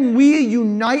when we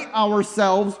unite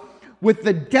ourselves with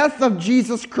the death of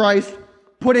Jesus Christ,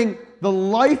 putting the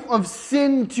life of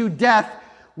sin to death,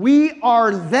 we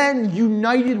are then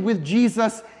united with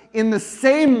Jesus in the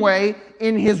same way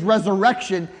in his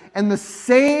resurrection. And the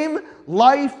same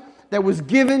life that was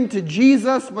given to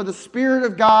Jesus by the Spirit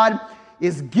of God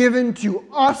is given to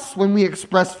us when we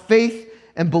express faith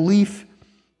and belief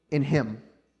in him.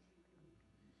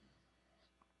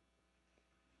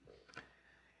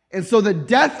 And so the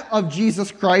death of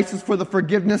Jesus Christ is for the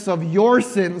forgiveness of your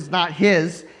sins, not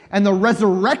his. And the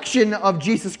resurrection of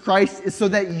Jesus Christ is so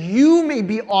that you may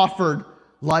be offered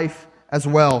life as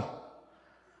well.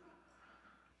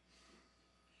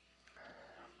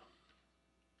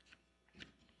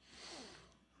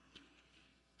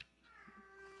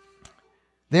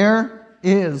 There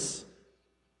is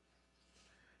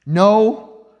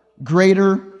no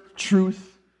greater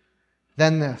truth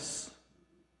than this.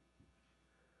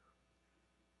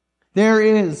 There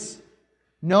is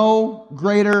no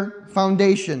greater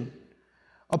foundation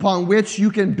upon which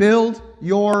you can build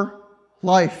your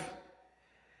life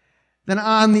than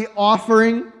on the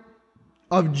offering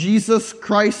of Jesus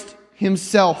Christ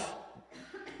himself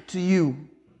to you.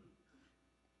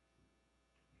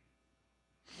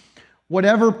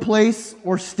 Whatever place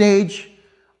or stage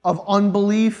of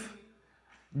unbelief,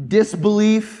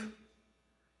 disbelief,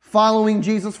 following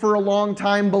Jesus for a long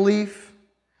time belief,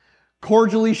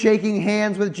 cordially shaking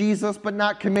hands with Jesus but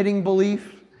not committing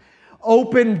belief,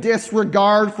 open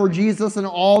disregard for Jesus and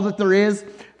all that there is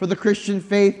for the Christian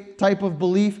faith type of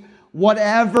belief,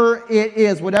 whatever it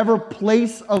is, whatever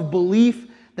place of belief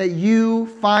that you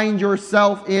find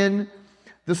yourself in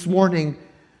this morning,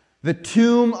 the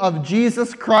tomb of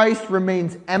Jesus Christ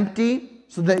remains empty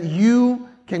so that you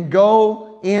can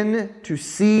go in to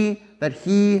see that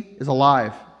he is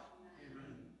alive.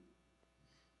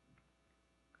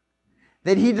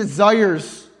 That he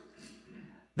desires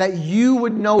that you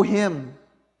would know Him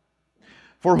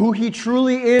for who He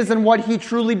truly is and what He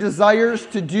truly desires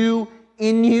to do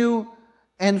in you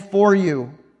and for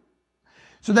you,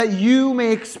 so that you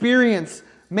may experience,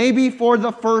 maybe for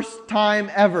the first time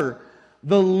ever,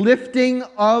 the lifting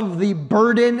of the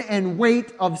burden and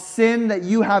weight of sin that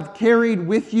you have carried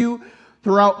with you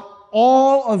throughout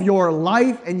all of your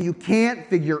life, and you can't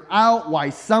figure out why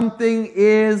something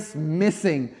is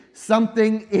missing,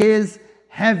 something is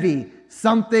heavy,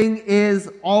 something is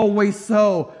always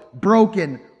so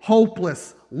broken,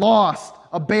 hopeless, lost,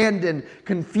 abandoned,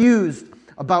 confused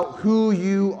about who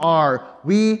you are.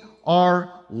 We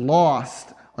are lost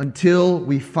until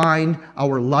we find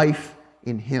our life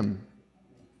in Him.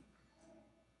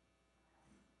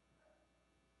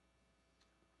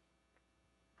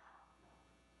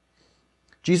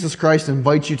 Jesus Christ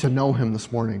invites you to know Him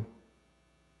this morning.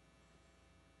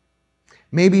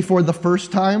 Maybe for the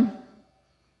first time,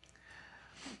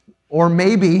 or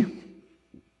maybe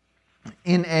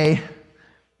in a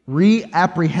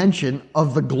reapprehension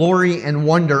of the glory and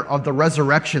wonder of the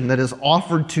resurrection that is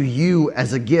offered to you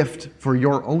as a gift for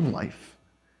your own life.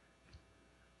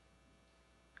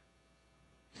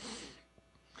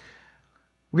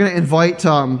 We're going to invite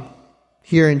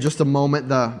here in just a moment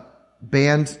the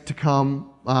band to come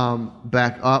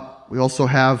back up. We also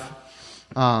have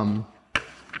a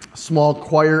small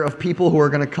choir of people who are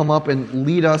going to come up and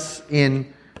lead us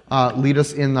in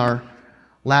our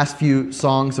last few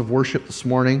songs of worship this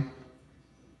morning.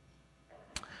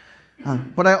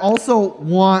 But I also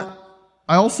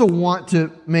want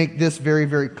to make this very,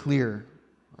 very clear,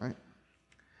 right?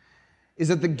 Is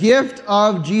that the gift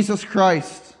of Jesus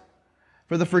Christ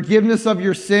for the forgiveness of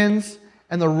your sins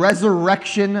and the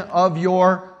resurrection of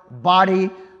your body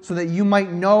so that you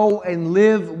might know and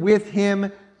live with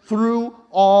Him through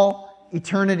all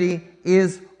eternity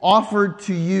is offered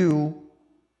to you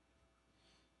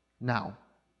now,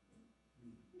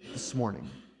 this morning.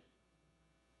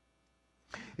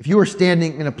 If you are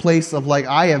standing in a place of, like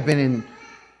I have been in,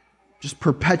 just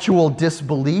perpetual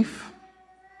disbelief,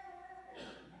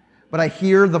 but I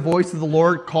hear the voice of the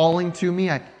Lord calling to me,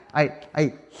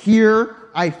 I hear,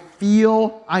 I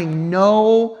feel, I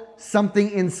know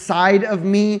something inside of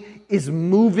me is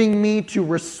moving me to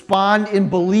respond in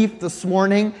belief this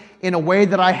morning in a way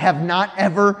that I have not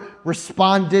ever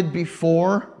responded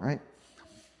before, right?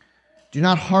 Do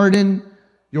not harden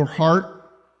your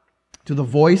heart to the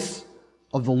voice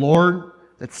of the Lord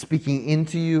that's speaking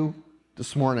into you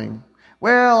this morning.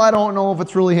 Well, I don't know if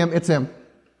it's really Him. It's Him.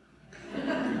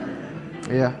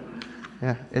 Yeah,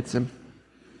 it's Him.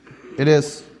 It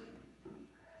is.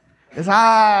 It's,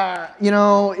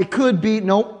 it could be.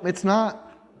 Nope, it's not.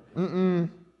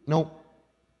 Nope.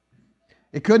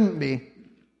 It couldn't be.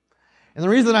 And the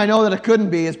reason I know that it couldn't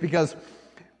be is because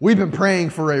we've been praying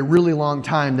for a really long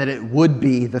time that it would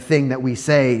be the thing that we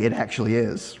say it actually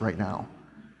is right now.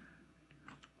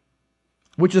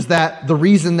 Which is that the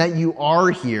reason that you are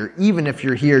here, even if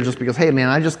you're here just because, hey man,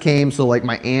 I just came so like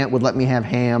my aunt would let me have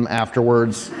ham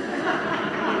afterwards.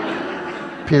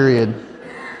 Period.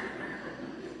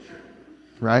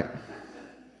 Right?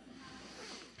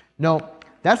 No,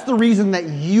 that's the reason that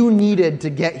you needed to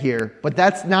get here, but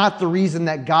that's not the reason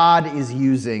that God is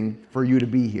using for you to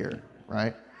be here,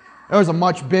 right? There was a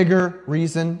much bigger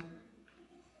reason.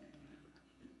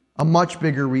 A much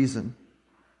bigger reason.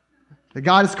 That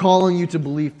God is calling you to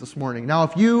belief this morning. Now,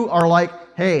 if you are like,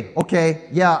 hey, okay,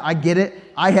 yeah, I get it.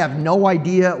 I have no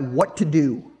idea what to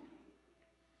do.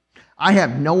 I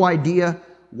have no idea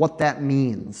what that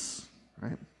means,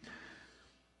 right?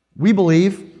 We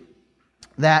believe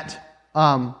that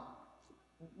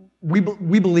we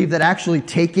believe that actually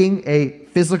taking a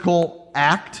physical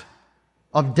act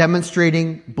of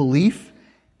demonstrating belief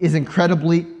is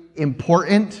incredibly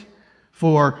important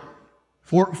for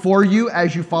you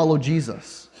as you follow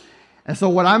Jesus. And so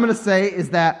what I'm going to say is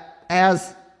that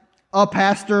as a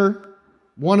pastor,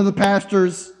 one of the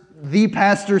pastors, the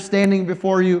pastor standing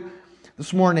before you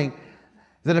this morning,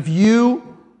 that if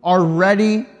you are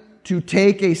ready to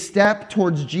take a step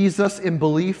towards Jesus in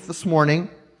belief this morning,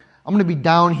 I'm going to be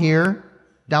down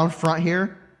front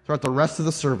here, throughout the rest of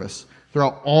the service,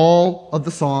 throughout all of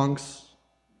the songs,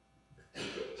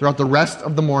 throughout the rest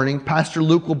of the morning. Pastor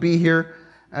Luke will be here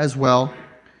as well.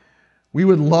 We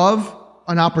would love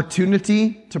an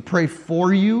opportunity to pray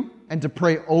for you and to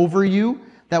pray over you,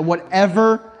 that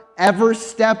whatever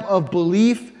step of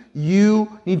belief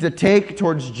you need to take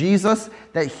towards Jesus,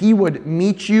 that He would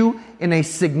meet you in a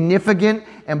significant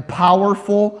and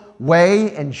powerful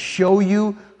way and show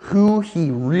you who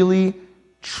He really,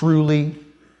 truly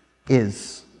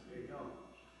is.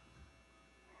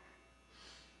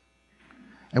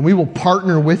 And we will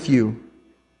partner with you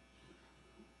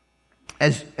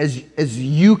as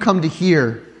you come to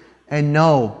hear and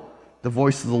know the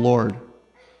voice of the Lord.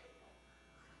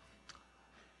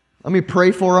 Let me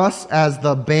pray for us as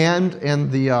the band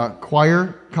and the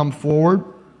choir come forward.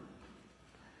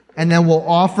 And then we'll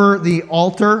offer the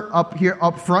altar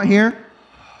up front here.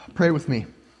 Pray with me.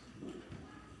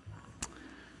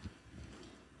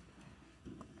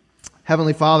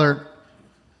 Heavenly Father,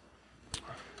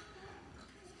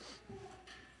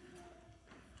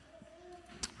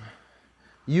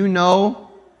 you know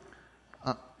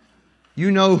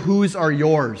whose are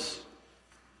yours.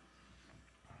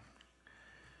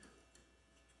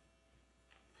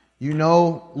 You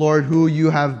know, Lord, who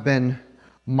you have been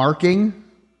marking,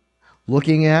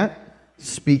 looking at,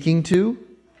 speaking to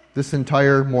this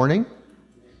entire morning.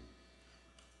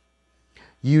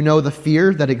 You know the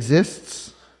fear that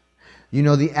exists. You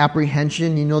know the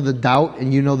apprehension. You know the doubt.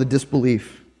 And you know the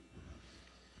disbelief.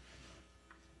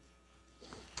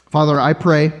 Father, I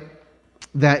pray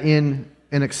that in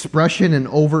an expression and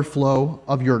overflow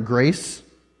of your grace,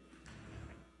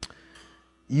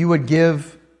 you would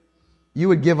give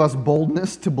us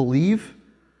boldness to believe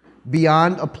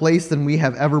beyond a place than we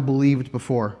have ever believed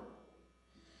before.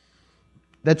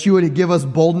 That you would give us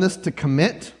boldness to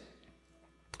commit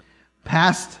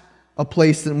past a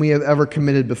place than we have ever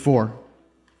committed before.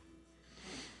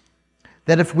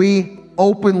 That if we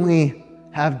openly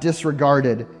have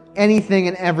disregarded anything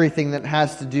and everything that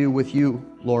has to do with you,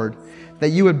 Lord, that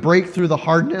you would break through the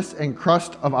hardness and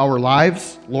crust of our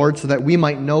lives, Lord, so that we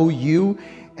might know you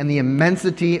and the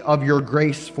immensity of your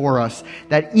grace for us,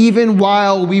 that even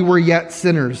while we were yet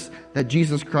sinners, that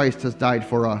Jesus Christ has died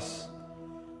for us.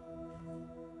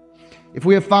 If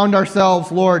we have found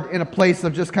ourselves, Lord, in a place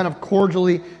of just kind of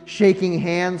cordially shaking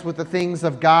hands with the things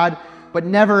of God, but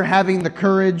never having the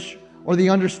courage or the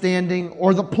understanding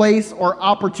or the place or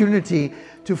opportunity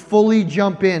to fully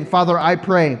jump in, Father, I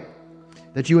pray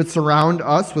that you would surround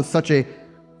us with such a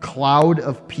cloud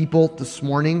of people this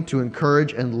morning to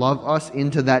encourage and love us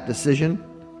into that decision.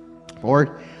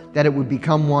 Lord, that it would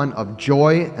become one of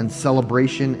joy and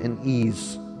celebration and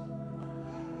ease.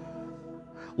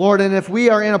 Lord, and if we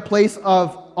are in a place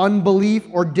of unbelief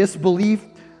or disbelief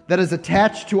that is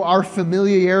attached to our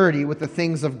familiarity with the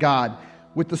things of God,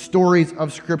 with the stories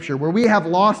of Scripture, where we have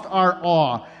lost our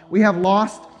awe, we have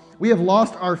lost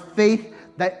our faith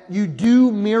that you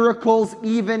do miracles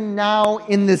even now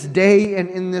in this day and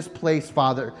in this place,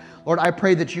 Father. Lord, I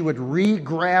pray that you would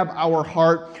re-grab our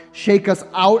heart, shake us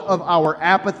out of our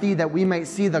apathy, that we might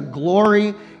see the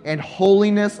glory and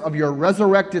holiness of your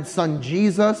resurrected Son,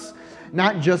 Jesus,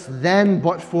 not just then,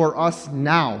 but for us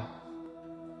now.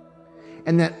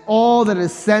 And that all that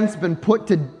has since been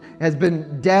has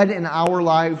been dead in our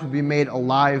lives will be made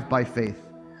alive by faith.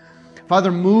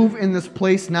 Father, move in this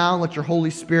place now. Let your Holy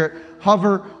Spirit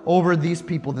hover over these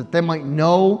people, that they might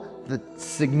know the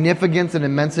significance and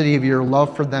immensity of your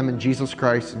love for them in Jesus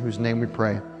Christ, in whose name we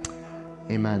pray.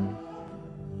 Amen.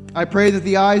 I pray that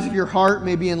the eyes of your heart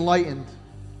may be enlightened,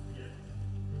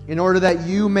 in order that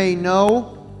you may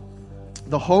know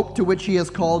the hope to which he has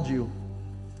called you,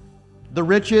 the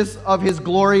riches of his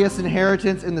glorious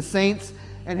inheritance in the saints,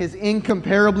 and his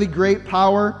incomparably great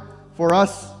power for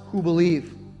us who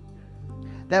believe.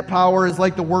 That power is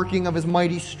like the working of his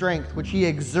mighty strength, which he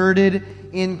exerted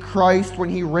in Christ when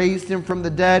he raised him from the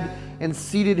dead and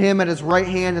seated him at his right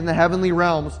hand in the heavenly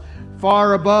realms,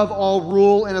 far above all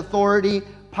rule and authority,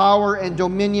 power and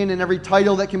dominion, and every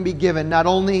title that can be given, not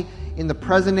only in the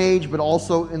present age, but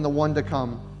also in the one to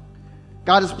come.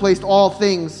 God has placed all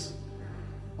things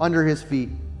under his feet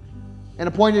and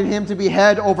appointed him to be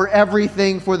head over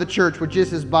everything for the church, which is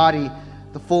his body,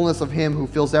 the fullness of him who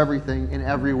fills everything in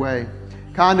every way.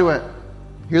 Conduit,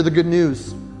 hear the good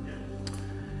news.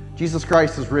 Jesus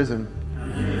Christ is risen.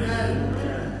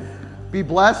 Amen. Be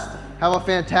blessed. Have a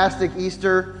fantastic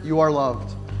Easter. You are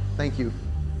loved. Thank you.